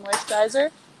tinted moisturizer.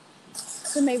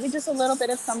 So maybe just a little bit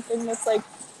of something that's like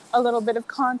a little bit of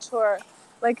contour,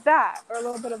 like that, or a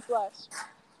little bit of blush.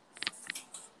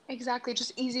 Exactly,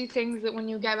 just easy things that when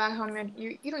you get back home,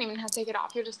 you don't even have to take it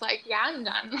off. You're just like, yeah, I'm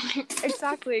done.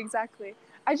 Exactly.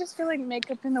 I just feel like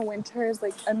makeup in the winter is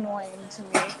like annoying to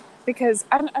me because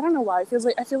I don't know why. It feels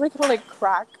like I feel like it'll like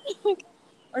crack,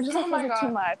 or just Oh because my of too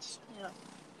god. much.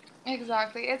 Yeah.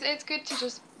 Exactly. It's good to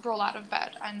just roll out of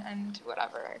bed and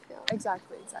whatever, I feel.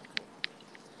 Exactly.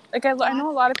 Like I That know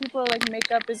a lot of people are like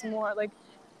makeup is more like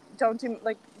don't do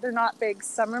like they're not big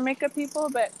summer makeup people,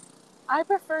 but I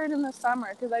prefer it in the summer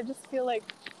because I just feel like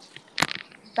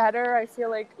better. I feel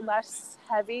like less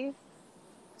heavy,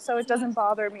 so it doesn't that's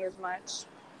bother me as much.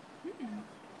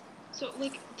 so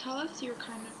like tell us your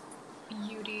kind of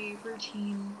beauty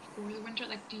routine for the winter.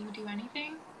 Like, do you do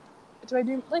anything? Do I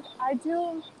do like I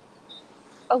do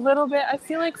a little bit? I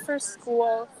feel like for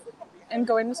school and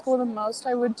going to school, the most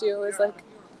I would do is like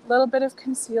a little bit of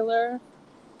concealer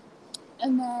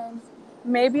and then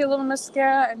maybe a little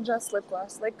mascara and just lip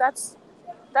gloss. Like that's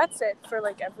it for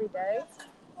like every day.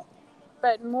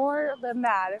 But more than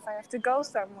that, if I have to go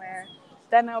somewhere,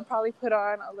 then I'll probably put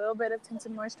on a little bit of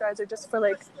tinted moisturizer just for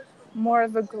like more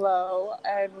of a glow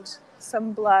and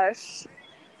some blush.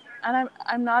 And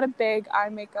I'm not a big eye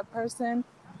makeup person,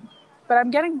 but I'm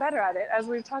getting better at it as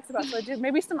we've talked about. So I do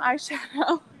maybe some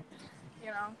eyeshadow, you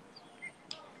know.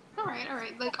 All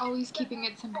right. Like always keeping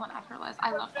it simple and effortless.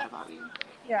 I love that about you.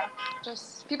 Yeah.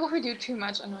 Just people who do too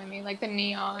much annoy me, like the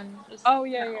neon. Just Oh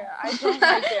yeah, no. yeah. I don't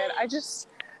like it.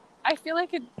 I feel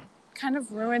like it kind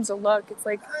of ruins a look. It's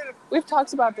like we've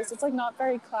talked about this. It's like not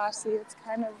very classy. It's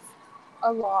kind of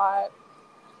a lot.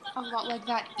 A lot like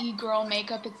that e-girl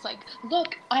makeup. It's like,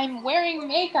 look, I'm wearing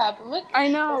makeup. Look, I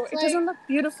know. it's It like doesn't look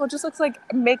beautiful. It just looks like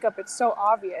makeup. It's so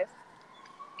obvious.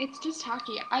 it's just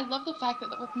tacky. I love the fact that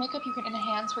with makeup you can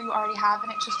enhance what you already have,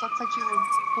 and it just looks like you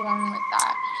were born with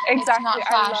that. It's Exactly. not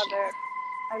I love flashy. it.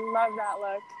 I love that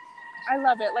look. I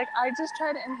love it. Like I just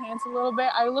try to enhance a little bit.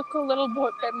 I look a little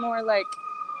bit more like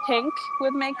pink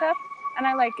with makeup, and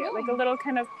I like it. Like a Ooh, little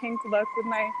kind of pink look with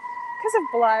my because of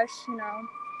blush, you know.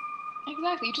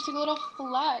 exactly. You just look a little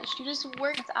flushed. You just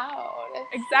worked out.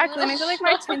 Exactly. And I feel like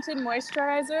my tinted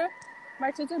moisturizer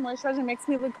makes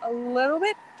me look a little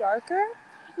bit darker.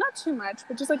 Not too much,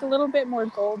 but just like a little bit more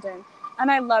golden.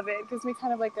 And I love it. It gives me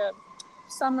kind of like a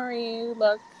summery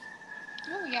look.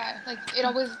 Oh yeah, like it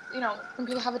always, when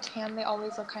people have a tan, they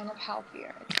always look kind of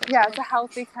healthier. It's good to Yeah, it's look. a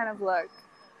healthy kind of look.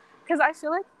 Because I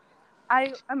feel like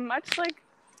I am much like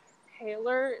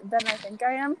paler than I think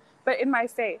I am, but in my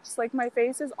face. Like my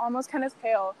face is almost kind of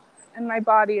pale and my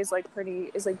body is like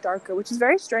darker, which is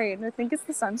very strange. I think it's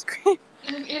the sunscreen.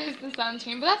 It is the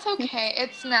sunscreen, but that's okay.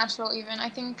 It's natural even. I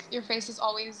think your face is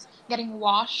always getting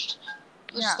washed,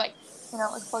 just Yeah. like,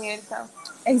 exfoliated, so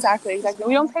it's Exactly. We don't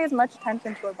normal. pay as much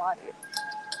attention to our body.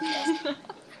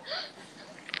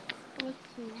 Let's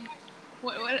see.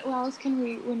 What else can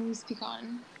we when we speak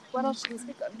on What else should we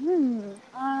winter? speak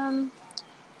of?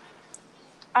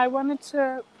 I wanted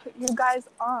to put you guys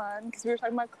on because we were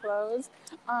talking about clothes.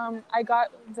 I got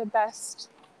the best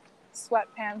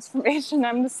sweatpants from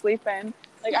H&M to sleep in.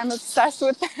 Like I'm obsessed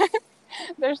with them.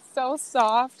 They're so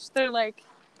soft. They're like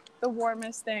the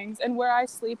warmest things. And where I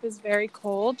sleep is very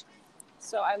cold,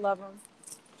 so I love them.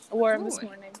 I wore them Ooh, this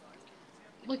morning.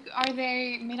 like, are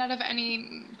they made out of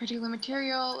any particular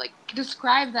material? Like,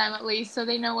 describe them at least so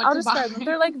they know what I'll to buy. describe them.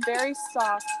 They're like very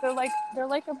soft. They're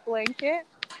like a blanket.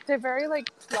 They're very like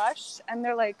plush, and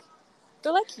they're like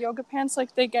yoga pants.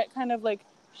 Like they get kind of like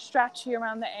stretchy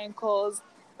around the ankles,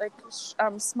 like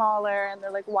smaller, and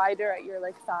they're like wider at your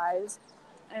like thighs,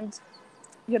 and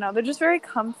you know they're just very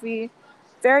comfy,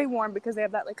 very warm because they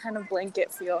have that like kind of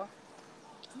blanket feel.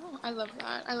 Oh, I love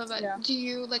that. I love that. Yeah. Do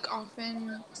you like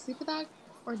often sleep with that,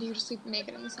 or do you just sleep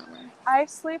naked in the summer? I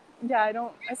sleep. Yeah, I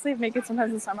don't. I sleep naked sometimes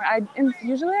in the summer.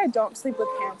 Usually I don't sleep with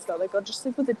pants though. Like I'll just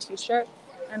sleep with a t-shirt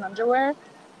and underwear.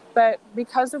 But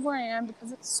because of where I am,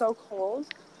 because it's so cold,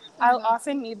 I'll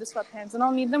often need the sweatpants, and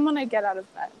I'll need them when I get out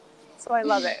of bed. So I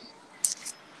love it.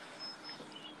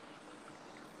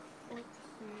 Let's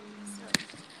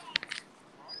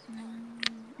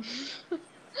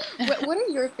see. What are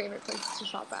your favorite places to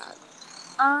shop at?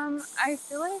 I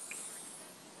feel like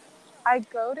I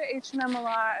go to H&M a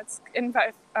lot. It's in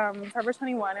Forever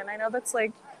 21, and I know that's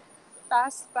like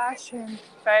fast fashion,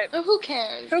 but Oh, who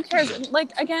cares? who cares?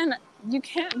 Like again, you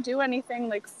can't do anything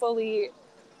like fully.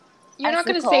 You're not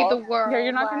ethical. gonna save the world. Yeah,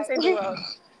 you're not gonna save the world.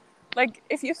 Like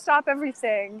if you stop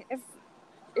everything, if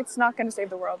it's not gonna save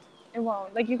the world, it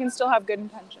won't. Like you can still have good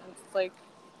intentions. Like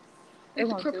it The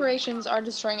won't. corporations are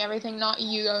destroying everything, not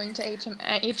you going to H&M.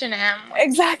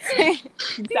 Exactly.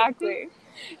 Exactly.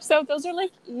 So those are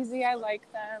like easy. I like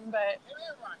them, but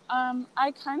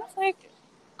I kind of like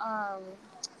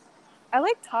I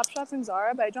like Topshop and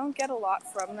Zara, but I don't get a lot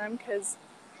from them because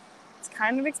it's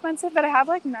kind of expensive. But I have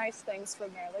like nice things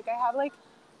from there. Like I have like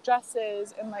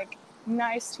dresses and like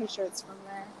nice t-shirts from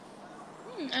there.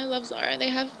 I love Zara. They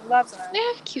have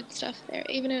cute stuff there,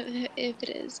 even if it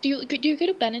is. Do you go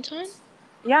to Benetton?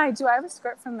 Yeah, I do. I have a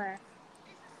skirt from there.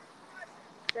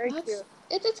 Very cute.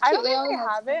 It's cute. I don't think they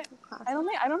have it. I don't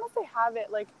know if they have it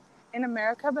like in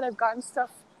America, but I've gotten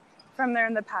stuff from there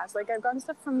in the past. Like I've gotten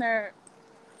stuff from there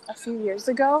a few years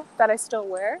ago that I still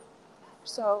wear.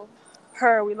 So,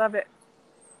 we love it.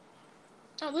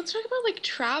 Oh, let's talk about like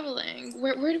traveling.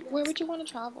 Where would you want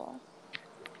to travel?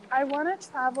 I want to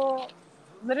travel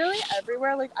literally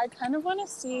everywhere. Like I kind of want to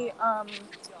see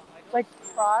like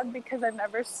Prague because I've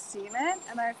never seen it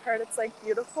and I've heard it's like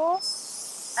beautiful.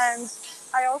 And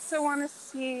I also want to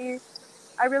see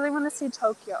I really want to see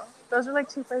Tokyo. Those are like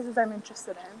two places I'm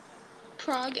interested in.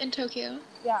 Prague and Tokyo.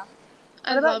 Yeah.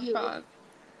 I love Prague.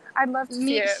 I'd love to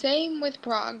see it. Same with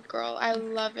Prague, girl. I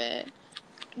love it.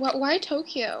 Why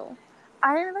Tokyo?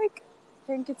 I like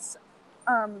think it's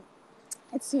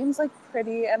it seems like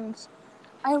pretty and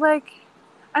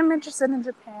I'm interested in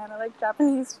Japan. I like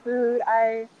Japanese food.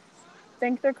 I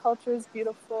think their culture is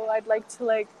beautiful. I'd like to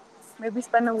like maybe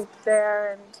spend a week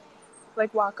there and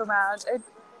like walk around. It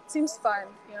seems fun,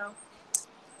 you know.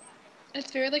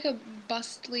 It's very like a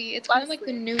it's kind of like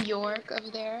the New York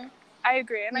of there. I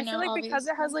agree. And I feel like because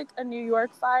it has like a New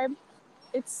York vibe,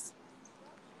 it's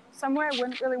somewhere I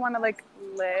wouldn't really want to like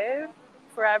live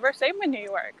forever. Same with New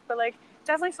York, but like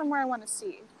definitely somewhere I want to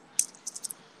see.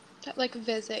 Like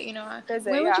visit, you know.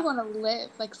 Where would you want to live?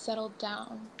 Like settle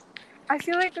down? I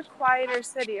feel like a quieter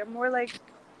city, a more like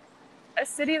a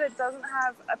city that doesn't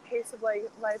have a pace of like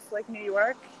life like New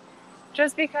York.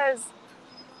 Just because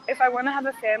if I want to have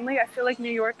a family, I feel like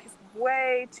New York is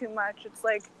way too much. It's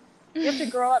like you have to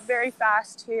grow up very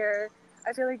fast here.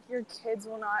 I feel like your kids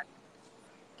will not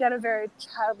get a very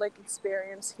childlike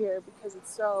experience here because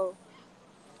it's so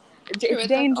it's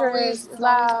dangerous, it's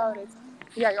loud.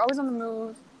 You're always on the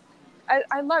move.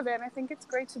 I love it, and I think it's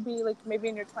great to be like maybe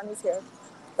in your 20s here.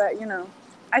 But you know,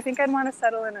 I think I'd want to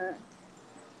settle in a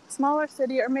smaller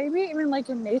city or maybe even like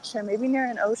in nature, maybe near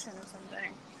an ocean or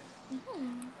something.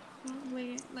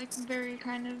 Probably like very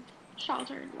kind of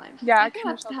sheltered life. Yeah, I think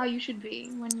that's how you should be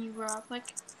when you grow up.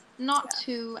 Like not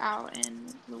too out in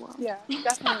the world. Yeah,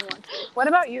 definitely want to. What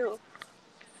about you?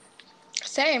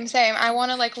 Same. I want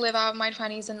to like live out my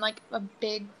 20s in like a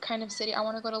big kind of city. I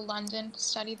want to go to London to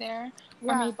study there,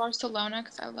 or maybe Barcelona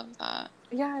because I love that.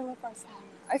 Yeah, I love Barcelona.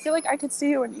 I feel like I could see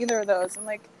you in either of those. And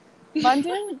like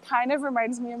London kind of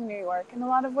reminds me of New York in a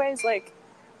lot of ways. Like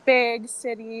big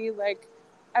city, like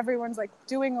everyone's like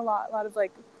doing a lot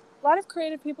of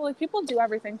creative people. Like people do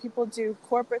everything. People do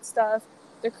corporate stuff.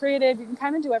 They're creative. You can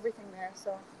kind of do everything there.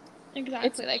 So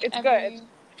exactly, it's good.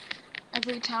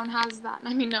 Every town has that.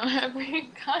 I mean, no, every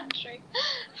country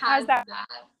has that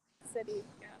city.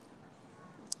 Yeah.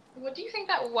 What do you think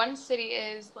that one city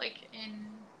is like in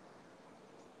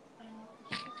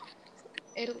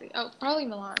Italy? Oh, probably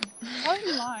Milan. Probably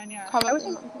Milan, yeah.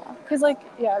 Probably. Because like,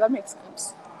 yeah, that makes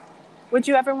sense. Would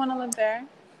you ever want to live there?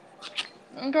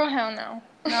 Girl, hell no.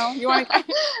 No, you want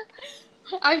to?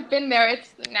 I've been there.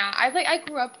 It's nah. I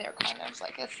grew up there, kind of.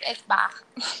 Like it's bah.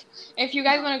 If you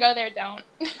guys No. want to go there, don't.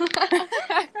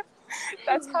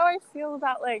 That's how I feel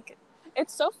about like.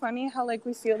 It's so funny how like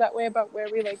we feel that way about where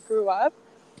we like grew up,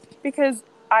 because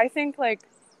I think like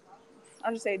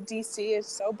I'll just say DC is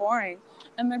so boring,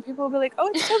 and then people will be like, "Oh,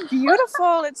 it's so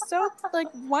beautiful. It's so like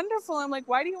wonderful." I'm like,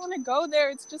 "Why do you want to go there?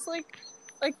 It's just like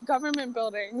government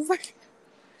buildings."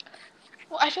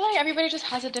 Well, I feel like everybody just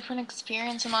has a different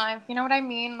experience in life. You know what I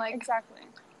mean? Like, Exactly.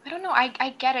 I don't know.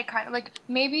 I get it kind of. Like,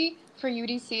 maybe for you,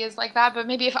 DC is like that, but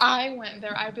maybe if I went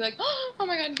there, I'd be like, oh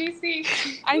my God, DC.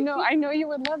 I know you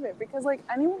would love it because like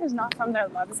anyone who's not from there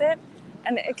loves it,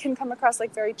 and it can come across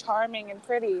like very charming and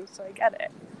pretty. So I get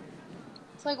it.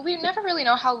 It's like, we never really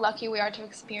know how lucky we are to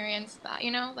experience that,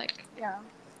 you know? Like, Yeah.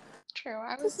 true.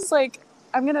 I This was, is like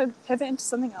I'm gonna pivot into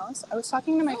something else. I was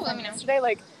talking to my oh, let friend me know. yesterday,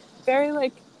 like very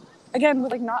like again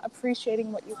with like not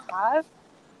appreciating what you have.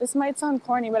 This might sound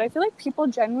corny, but I feel like people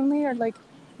genuinely are like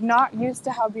not used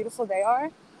to how beautiful they are,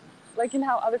 like in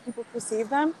how other people perceive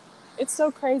them. It's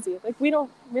so crazy. Like we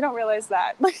don't realize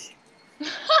that. Like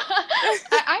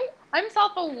I'm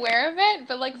self-aware of it,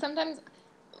 but like sometimes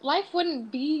life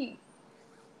wouldn't be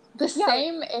the yeah, like,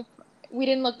 same if we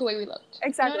didn't look the way we looked. You know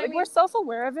exactly. what I Like we're mean?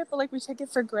 self-aware of it, but like we take it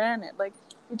for granted. Like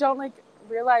we don't like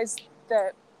realize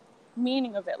the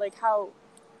meaning of it, like how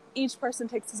each person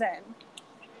takes it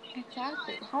in.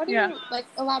 Exactly. How do Yeah. you like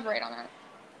elaborate on that?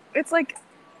 It's like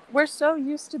we're so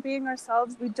used to being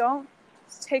ourselves, we don't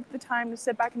take the time to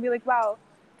sit back and be like, wow,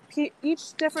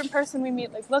 each different person we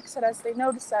meet like looks at us, they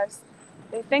notice us,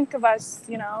 they think of us,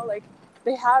 you know, like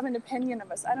they have an opinion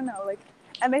of us. I don't know, like,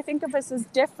 and they think of us as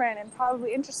different and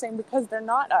probably interesting because they're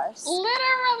not us.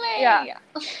 Yeah, Literally.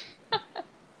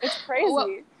 it's What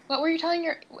crazy. what were you telling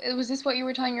your was this what you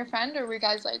were telling your friend or were you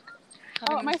guys like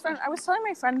having Oh, a my friend, discussion? I was telling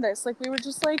my friend this, like we were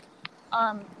just like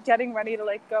getting ready to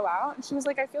like go out, and she was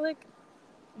like, I feel like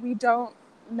we don't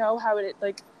know how it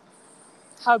like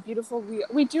how beautiful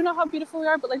we do know how beautiful we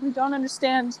are, but like we don't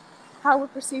understand how we're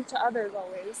perceived to others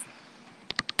always.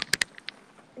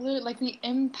 Literally, like the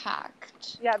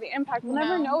impact, Yeah, the impact. We'll you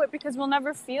never know? know it because we'll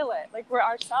never feel it. Like we're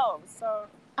ourselves. So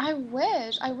I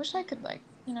wish I could like,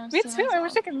 me see too. I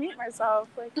wish myself. I could meet myself.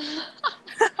 Like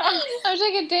I wish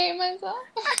I could date myself.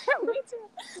 me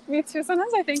too. Me too.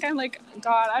 Sometimes I think I'm like,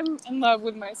 God, I'm in love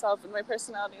with myself and my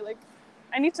personality. Like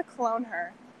I need to clone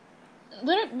her.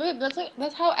 Literally,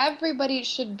 that's how everybody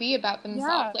should be about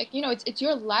themselves. Yeah. Like, it's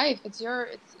your life. It's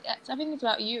everything's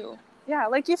about you. Yeah,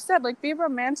 like you said, like be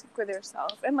romantic with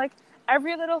yourself and like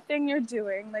every little thing you're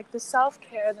doing, like the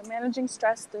self-care, the managing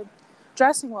stress, the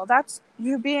dressing well, that's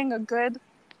you being a good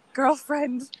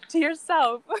girlfriend to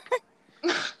yourself.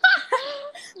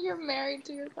 You're married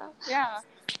to yourself. Yeah,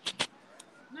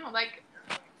 No, like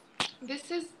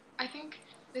this is I think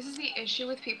this is the issue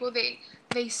with people.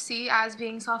 They see as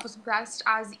being self-obsessed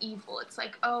as evil. It's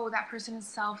like, oh, that person is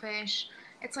selfish.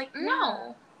 It's like, yeah,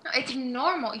 no, it's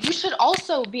normal. You should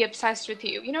also be obsessed with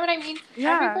you. You know what I mean?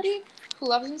 yeah, Everybody who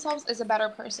loves themselves is a better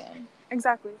person.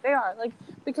 exactly. They are like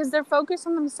because they're focused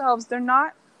on themselves. They're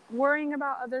not worrying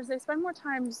about others. They spend more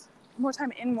time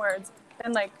inwards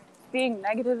than like being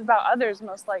negative about others.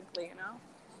 Most likely, you know.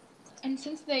 And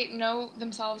since they know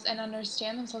themselves and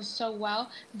understand themselves so well,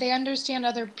 they understand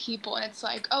other people. And it's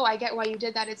like, oh, I get why you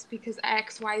did that. It's because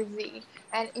X, Y, Z.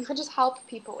 And you can just help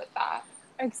people with that.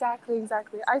 Exactly,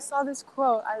 exactly. I saw this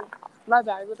quote. I love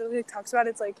it. I literally talks about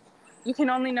it. It's like you can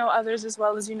only know others as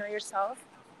well as you know yourself.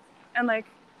 And like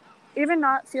even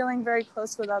not feeling very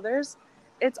close with others,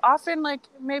 it's often like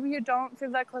maybe you don't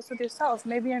feel that close with yourself.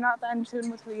 Maybe you're not that in tune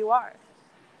with who you are.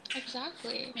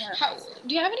 Exactly. Yeah. How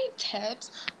do you have any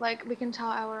tips? Like we can tell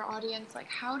our audience, like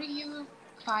how do you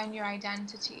find your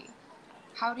identity?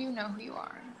 How do you know who you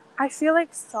are? I feel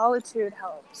like solitude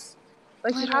helps.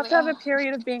 Like you have Literally, to have a oh,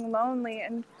 period of being lonely,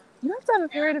 and you have to have a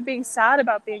period of being sad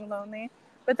about being lonely.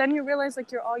 But then you realize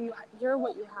like you're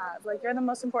what you have. Like you're the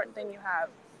most important thing you have,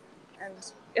 and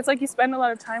it's like you spend a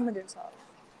lot of time with yourself.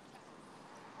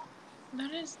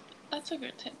 that is that's a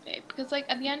good tip, babe. Because like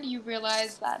at the end you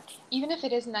realize that even if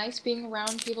it is nice being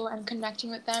around people and connecting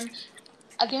with them,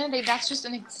 at the end of the day, that's just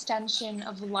an extension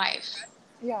of life.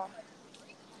 Yeah.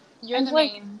 You're And the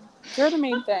like main. you're the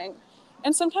main thing.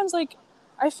 And sometimes like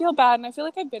I feel bad, and I feel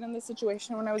like I've been in this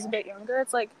situation when I was a bit younger.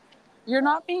 It's like you're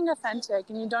not being authentic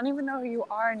and you don't even know who you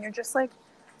are, and you're just like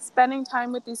spending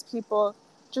time with these people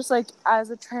just like as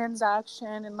a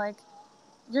transaction, and like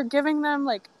you're giving them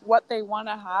like what they want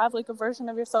to have, like a version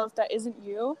of yourself that isn't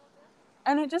you,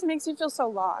 and it just makes you feel so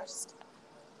lost.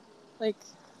 Like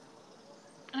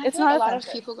And I it's feel like a not lot of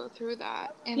authentic. people go through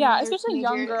that Yeah, in their especially teenage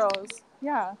young years. girls.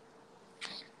 Yeah.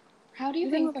 How do you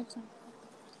Even with think like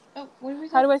Oh, what were we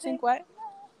How do I saying? think what?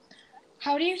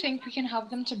 How do you think we can help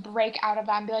them to break out of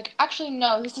that and be like, actually,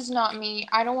 no, this is not me.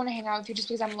 I don't want to hang out with you just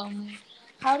because I'm lonely.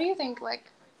 How do you think, like,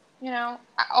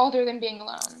 other than being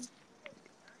alone?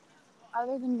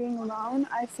 Other than being alone,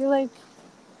 I feel like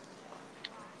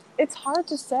it's hard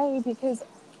to say because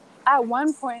at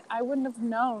one point I wouldn't have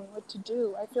known what to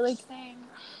do. I feel like Same.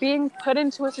 being put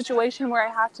into a situation where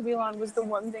I have to be alone was the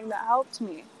one thing that helped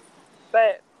me.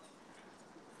 But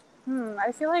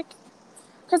I feel like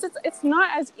because it's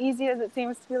not as easy as it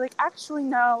seems to be like, actually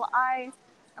no, I'm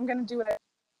gonna do it. It's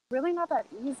really not that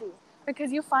easy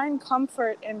because you find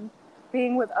comfort in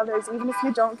being with others even if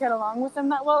you don't get along with them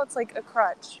that well. It's like a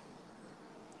crutch.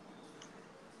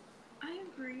 I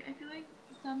agree. I feel like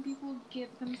some people give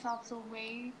themselves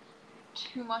away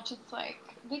too much. It's like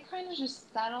they kind of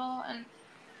just settle, and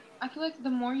I feel like the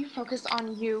more you focus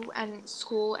on you and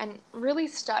school and really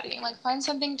studying, like find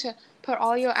something to put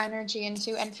all your energy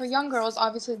into. And for young girls,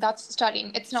 obviously that's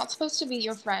studying. It's not supposed to be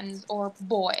your friends or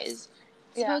boys.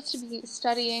 It's Yeah. supposed to be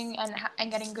studying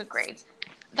and getting good grades.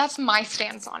 That's my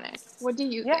stance on it. What do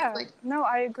you think? Yeah, no,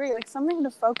 I agree. Like something to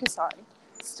focus on,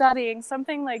 studying,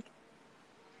 something like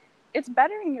it's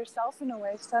bettering yourself in a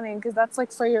way, studying, because that's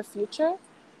like for your future.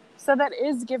 So that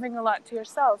is giving a lot to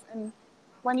yourself. And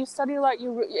when you study a lot,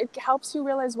 it helps you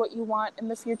realize what you want in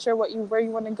the future, where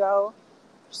you want to go.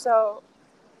 So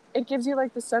it gives you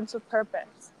like the sense of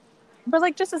purpose. But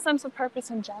like just a sense of purpose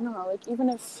in general. Like even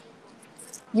if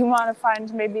you want to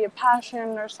find maybe a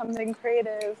passion or something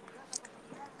creative,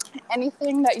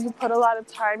 anything that you put a lot of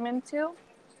time into,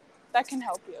 that can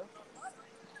help you.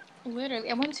 Literally,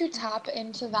 and once you tap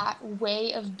into that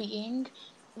way of being,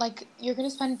 like you're gonna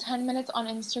spend 10 minutes on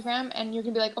Instagram and you're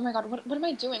gonna be like, oh my God, what am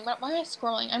I doing? Why am I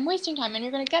scrolling? I'm wasting time. And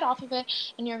you're gonna get off of it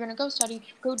and you're gonna go study,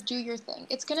 go do your thing.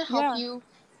 It's gonna help Yeah, you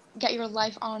get your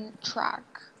life on track.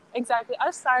 exactly.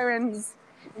 Us sirens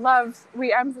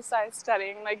we emphasize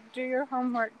studying. Like, do your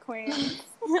homework, queen.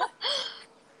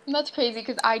 And that's crazy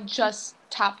because I just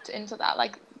tapped into that.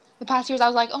 Like the past years, I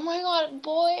was like, oh my God,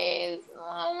 boys.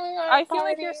 Oh my I God, feel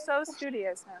like you're party. so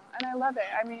studious now, and I love it.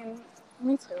 I mean,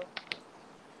 me too.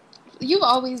 You've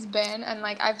always been, and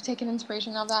like I've taken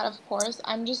inspiration of that, of course.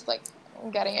 I'm just like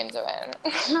getting into it.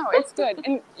 No, it's good.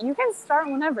 And you can start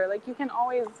whenever. Like, you can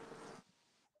always,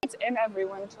 it's in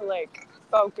everyone to, like,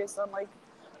 focus on, like,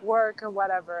 work or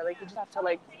whatever. Like, you just have to,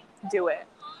 like, do it.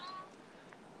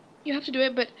 You have to do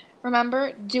it, but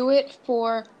remember, do it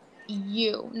for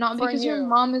you, not For because your you.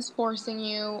 mom is forcing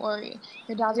you or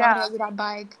your dad's not gonna Yeah, get you that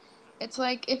bike. It's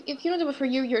like if you don't do it for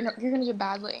you, you're gonna do it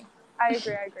badly. I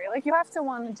agree. Like, you have to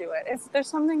want to do it. If there's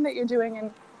something that you're doing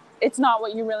and it's not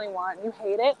what you really want, you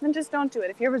hate it, then just don't do it.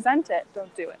 If you resent it,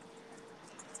 don't do it.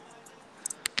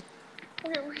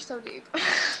 We're so deep.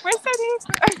 We're so deep.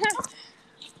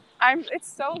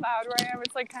 It's so loud where I am.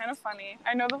 It's like kind of funny.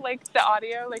 I know that like the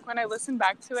audio, like when I listen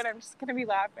back to it, I'm just gonna be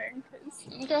laughing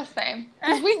Just same,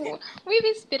 because we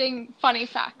be spitting funny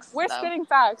facts we're though. spitting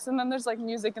facts, and then there's like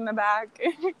music in the back.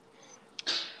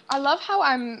 I love how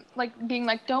I'm like being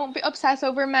like, don't obsess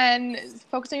over men,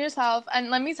 focus on yourself. And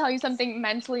let me tell you something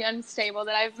mentally unstable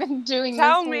that I've been doing this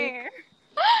Tell week.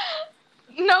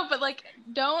 me. No, but like,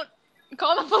 don't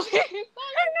call the police. No,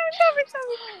 tell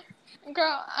me.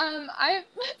 Girl, I'm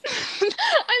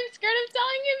scared of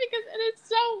telling you because it is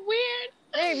so weird.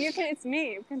 Babe, it's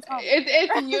me. You can tell me.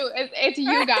 It's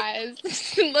you guys.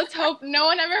 Let's hope no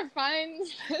one ever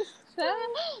finds this.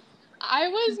 I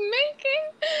was making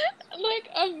like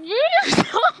a voodoo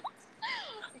doll.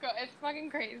 Girl, it's fucking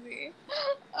crazy.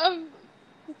 Of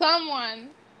someone.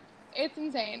 It's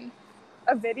insane.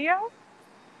 A video?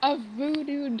 A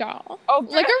voodoo doll. Oh,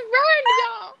 Like a rag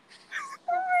doll.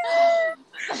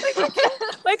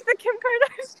 like the Kim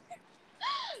Kardashian.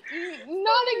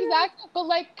 Not exact, but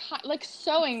like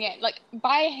sewing it, like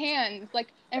by hand, like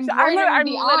embroidering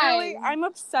the eyes. I'm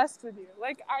obsessed with you.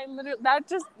 Like that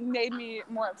just made me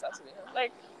more obsessed with you.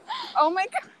 Like, oh my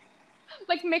god.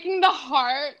 Like making the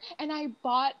heart, and I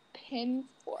bought pins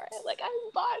for it. Like I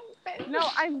bought pins. No,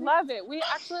 I love it. We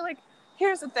actually like.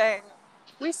 Here's the thing.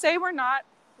 We say we're not.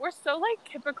 We're so like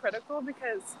hypocritical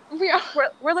because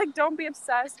we're like don't be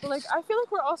obsessed, but like I feel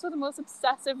like we're also the most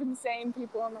obsessive, insane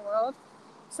people in the world.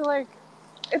 So like,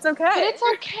 it's okay. But it's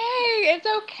okay. It's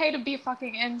okay to be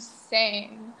fucking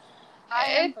insane.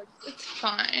 It's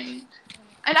fine.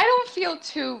 And I don't feel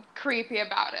too creepy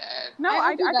about it. No,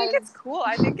 I think it's cool.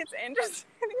 I think it's interesting.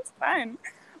 I think it's fun.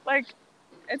 Like,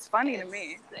 it's funny to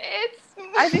me.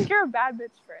 I think you're a bad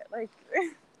bitch for it. Like,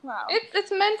 wow.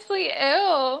 It's mentally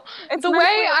ill. It's the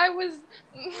way I was.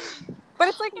 But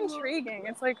it's like intriguing.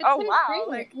 It's like, it's oh intriguing, wow,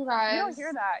 like you guys. you don't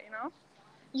hear that, you know?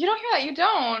 You don't hear that. You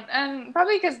don't, and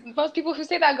probably because most people who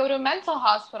say that go to a mental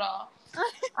hospital.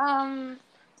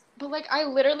 But like, I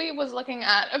literally was looking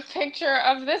at a picture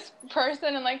of this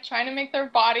person and like trying to make their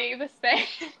body the same.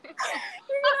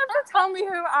 You're gonna have to tell me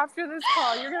who after this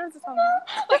call. You're gonna have to tell me.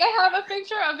 Like, I have a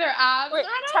picture of their abs. Wait,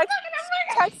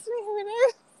 text me who it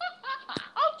is.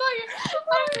 I'll tell you.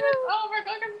 Oh my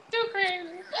god, I'm too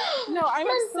crazy. No, I'm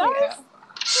Mentally obsessed.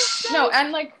 ill. No,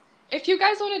 and like, if you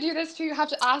guys want to do this too, you have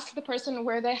to ask the person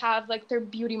where they have like their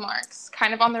beauty marks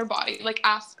kind of on their body. Like,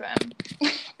 ask them.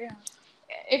 Yeah.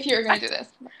 If you're gonna do this.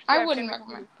 I wouldn't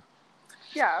recommend.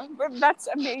 Yeah, but that's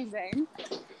amazing.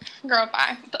 Girl,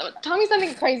 bye. Tell me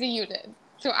something crazy you did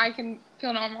so I can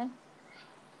feel normal.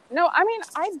 No, I mean,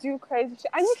 I do crazy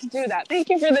shit. I need to do that. Thank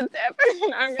you for the tip.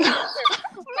 I'm gonna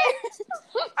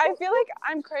I feel like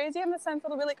I'm crazy in the sense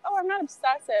that I'll be like, oh, I'm not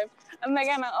obsessive. And then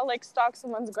again, I'll like stalk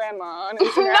someone's grandma on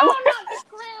Instagram. No, not the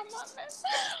grandma.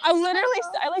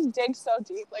 I like dig so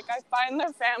deep. Like I find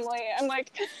their family and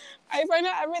like I find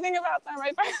out everything about them.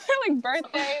 I find their like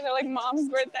birthday, their like mom's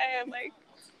birthday, and like.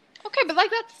 Okay, but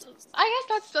like I guess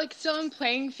that's like still in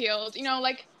playing field, you know,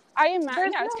 like I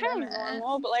imagine it's kind of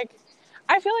normal, but like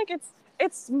I feel like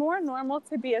it's more normal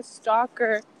to be a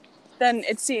stalker than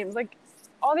it seems. Like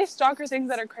all these stalker things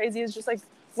that are crazy is just like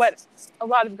what a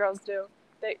lot of girls do.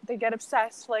 They get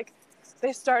obsessed, like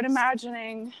they start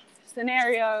imagining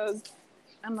scenarios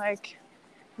and like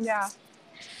yeah.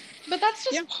 But that's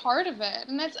just part of it,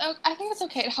 and that's I think it's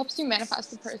okay. It helps you manifest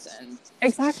the person.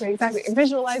 Exactly.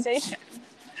 Visualization.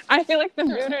 I feel like the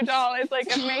voodoo doll is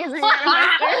like amazing.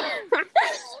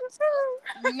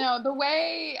 No, the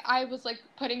way I was like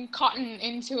putting cotton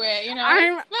into it, you know.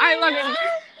 I love it.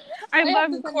 I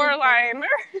love Coraline.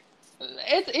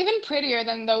 It's even prettier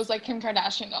than those like Kim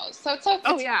Kardashian dolls. So it's okay.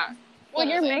 Oh yeah. Well,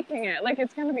 you're making it. Like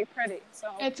it's gonna be pretty. So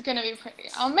it's gonna be pretty.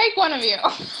 I'll make one of you.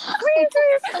 Please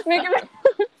make it.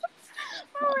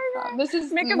 Oh my god. This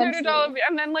is make a voodoo doll of you,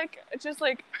 and then like just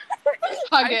like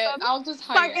hug it. I'll just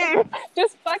hug it.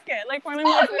 Just fuck it. Like when I'm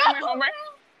like doing my homework.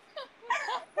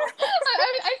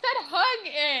 I said hug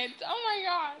it. Oh my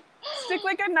god. Stick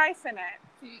like a knife in it.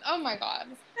 Oh my god.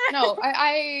 No,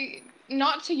 I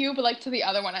not to you, but like to the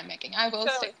other one I'm making. I will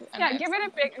stick. Yeah, give it a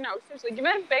big seriously, give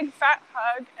it a big fat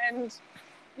hug and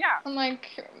yeah. I'm like,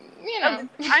 you know,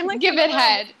 I'm like give it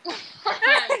head.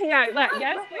 Yeah,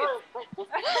 yes, please.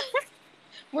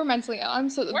 We're mentally ill. I'm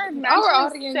so. We're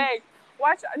mentally sick.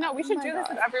 Watch. No, we should do this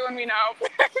with everyone we know.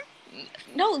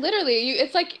 No, literally,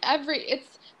 it's like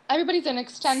everybody's an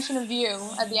extension of you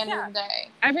at the end of the day.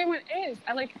 Everyone is.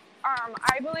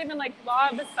 I believe in like law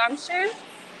of assumption,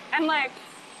 and like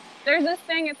there's this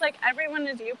thing. It's like everyone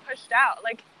is you pushed out.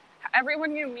 Like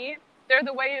everyone you meet, they're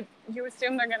the way you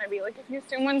assume they're gonna be. Like if you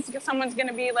assume someone's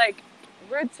gonna be like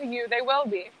rude to you, they will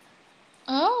be.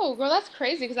 Oh, girl, that's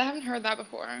crazy because I haven't heard that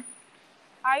before.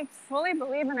 I fully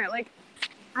believe in it. Like,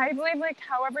 I believe, like,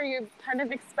 however you kind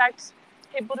of expect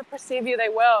people to perceive you, they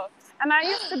will. And I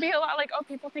used to be a lot like, oh,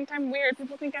 people think I'm weird.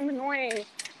 People think I'm annoying.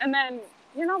 And then,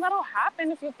 you know, that'll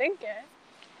happen if you think it.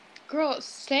 Girl,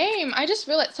 same. I just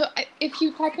realized. So if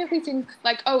you technically think,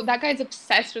 like, oh, that guy's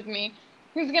obsessed with me,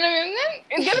 he's going to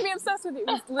be... He's going to be obsessed with you.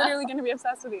 He's literally going to be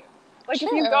obsessed with you. Like, True.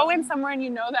 If you go in somewhere and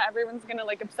you know that everyone's going to,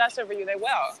 like, obsess over you, they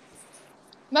will.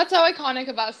 That's so iconic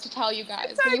of us to tell you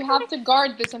guys. So you have to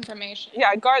guard this information.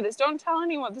 Yeah, guard this. Don't tell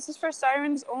anyone. This is for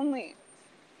sirens only.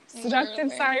 Seductive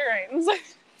sirens.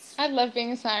 I love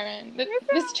being a siren.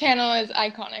 This channel is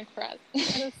iconic for us.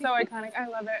 It is so iconic. I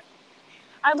love it.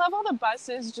 I love all the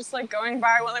buses just like going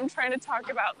by while I'm trying to talk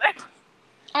about this.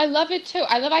 I love it too.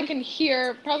 I can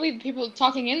hear probably people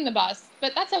talking in the bus,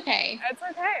 but that's okay. It's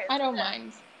okay. I don't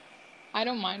mind. I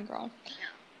don't mind, girl.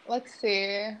 Let's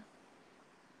see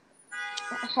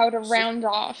how to round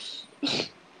off this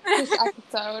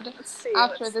episode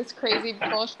after this crazy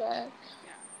bullshit. Yeah.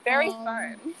 Very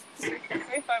fun.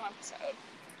 Very fun episode.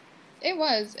 It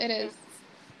was. It is.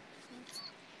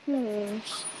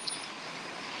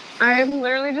 I'm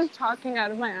literally just talking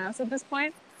out of my ass at this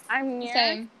point. I'm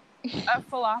near a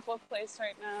falafel place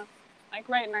right now, like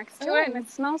right next to it, and it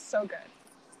smells so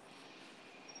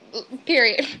good.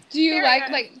 Period. Do you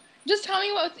like? Just tell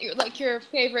me what your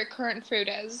favorite current food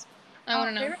is. I want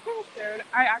to know. Favorite food?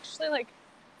 I actually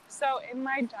so in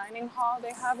my dining hall,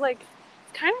 they have it's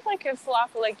kind of like a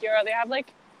falafel, like gyro. They have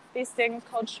these things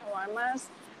called shawarmas,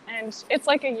 and it's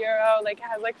like a gyro, it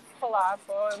has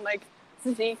falafel and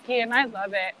tzatziki, and I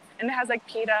love it. And it has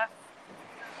pita.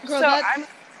 Girl, that's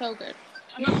so good.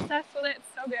 I'm obsessed with it. It's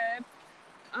so good.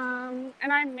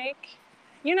 And I make,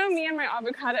 me and my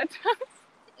avocado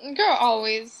toast. Girl,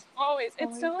 always.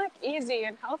 It's so easy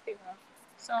and healthy though.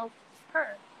 So,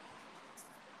 her.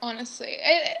 honestly.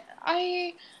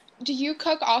 Do you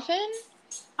cook often?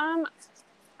 Um,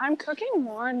 I'm cooking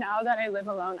more now that I live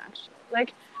alone, actually.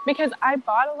 Like, because I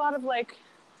bought a lot of like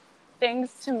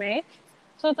things to make,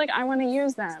 so it's like I want to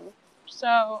use them.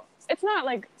 So it's not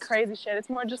like crazy shit. It's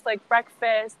more just like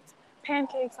breakfast,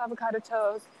 pancakes, avocado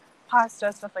toast,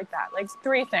 pasta, stuff like that. Like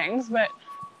 3 things, but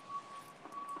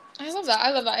I love that.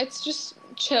 I love that. It's just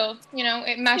chill, you know,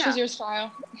 it matches yeah, your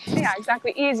style. yeah,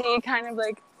 exactly. Easy, kind of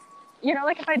like,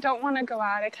 like if I don't want to go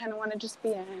out, I kind of want to just be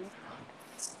in.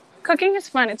 Cooking is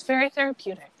fun. It's very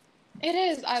therapeutic. It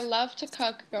is. I love to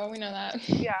cook, girl. We know that.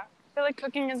 Yeah, I feel like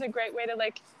cooking is a great way to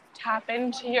like tap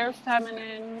into your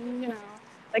feminine,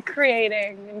 like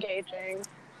creating, engaging.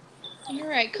 You're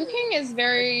right. Cooking is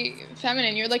very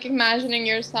feminine. You're like imagining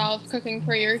yourself cooking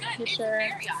for your future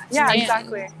Yeah, man.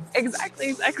 exactly.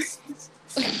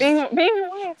 Being a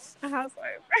wife, a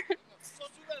housewife.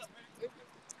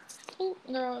 Oh,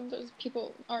 girl, there's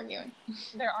people arguing.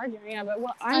 They're arguing, yeah, but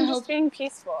well, I I'm just hope, being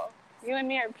peaceful. You and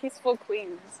me are peaceful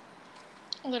queens.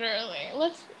 literally.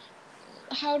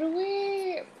 How do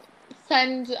we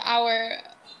send our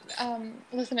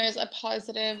listeners a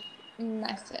positive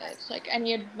message? Like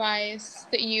any advice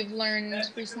that you've learned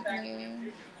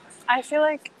recently? I feel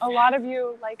like a lot of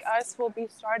you, like us, will be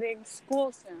starting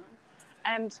school soon.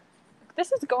 And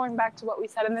this is going back to what we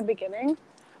said in the beginning,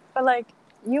 but like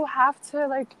you have to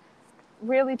like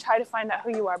really try to find out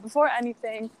who you are before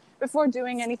anything, before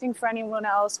doing anything for anyone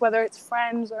else, whether it's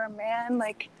friends or a man,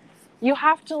 like you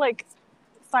have to like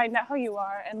find out who you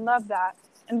are and love that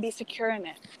and be secure in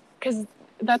it. Cuz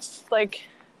that's like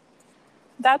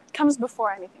that comes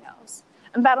before anything else.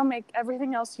 And that'll make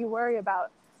everything else you worry about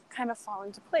kind of fall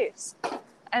into place.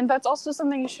 And that's also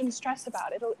something you shouldn't stress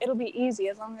about. It'll be easy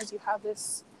as long as you have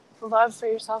this love for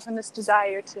yourself and this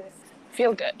desire to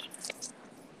feel good.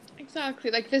 Exactly,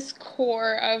 like this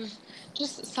core of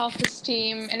just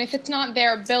self-esteem, and if it's not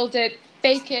there, build it,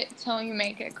 fake it till you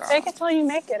make it, Fake girl. it till you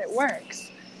make it. It works.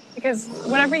 Because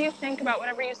whatever you think about,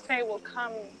 whatever you say will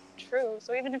come true.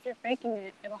 So even if you're faking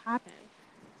it, it'll happen.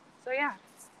 So yeah.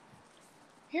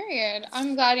 Period.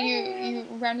 I'm glad you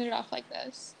rounded it off like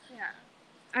this. Yeah.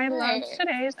 I loved Great.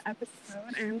 today's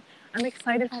episode and I'm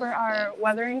excited I for loved our it.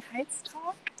 Wuthering Heights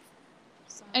talk.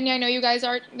 So, And I know you guys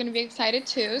are going to be excited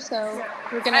too, so yeah.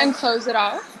 we're going to And close it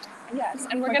off. yes,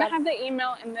 and Oh we're my gonna God. have the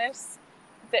email in this,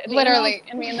 the email Literally.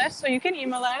 in me in this, so you can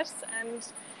email us and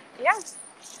yeah.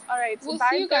 All right. So We'll see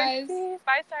bye, you guys. Bertie.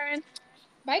 Bye, Saren.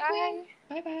 Bye, Queen.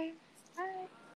 Bye. Bye-bye. Bye.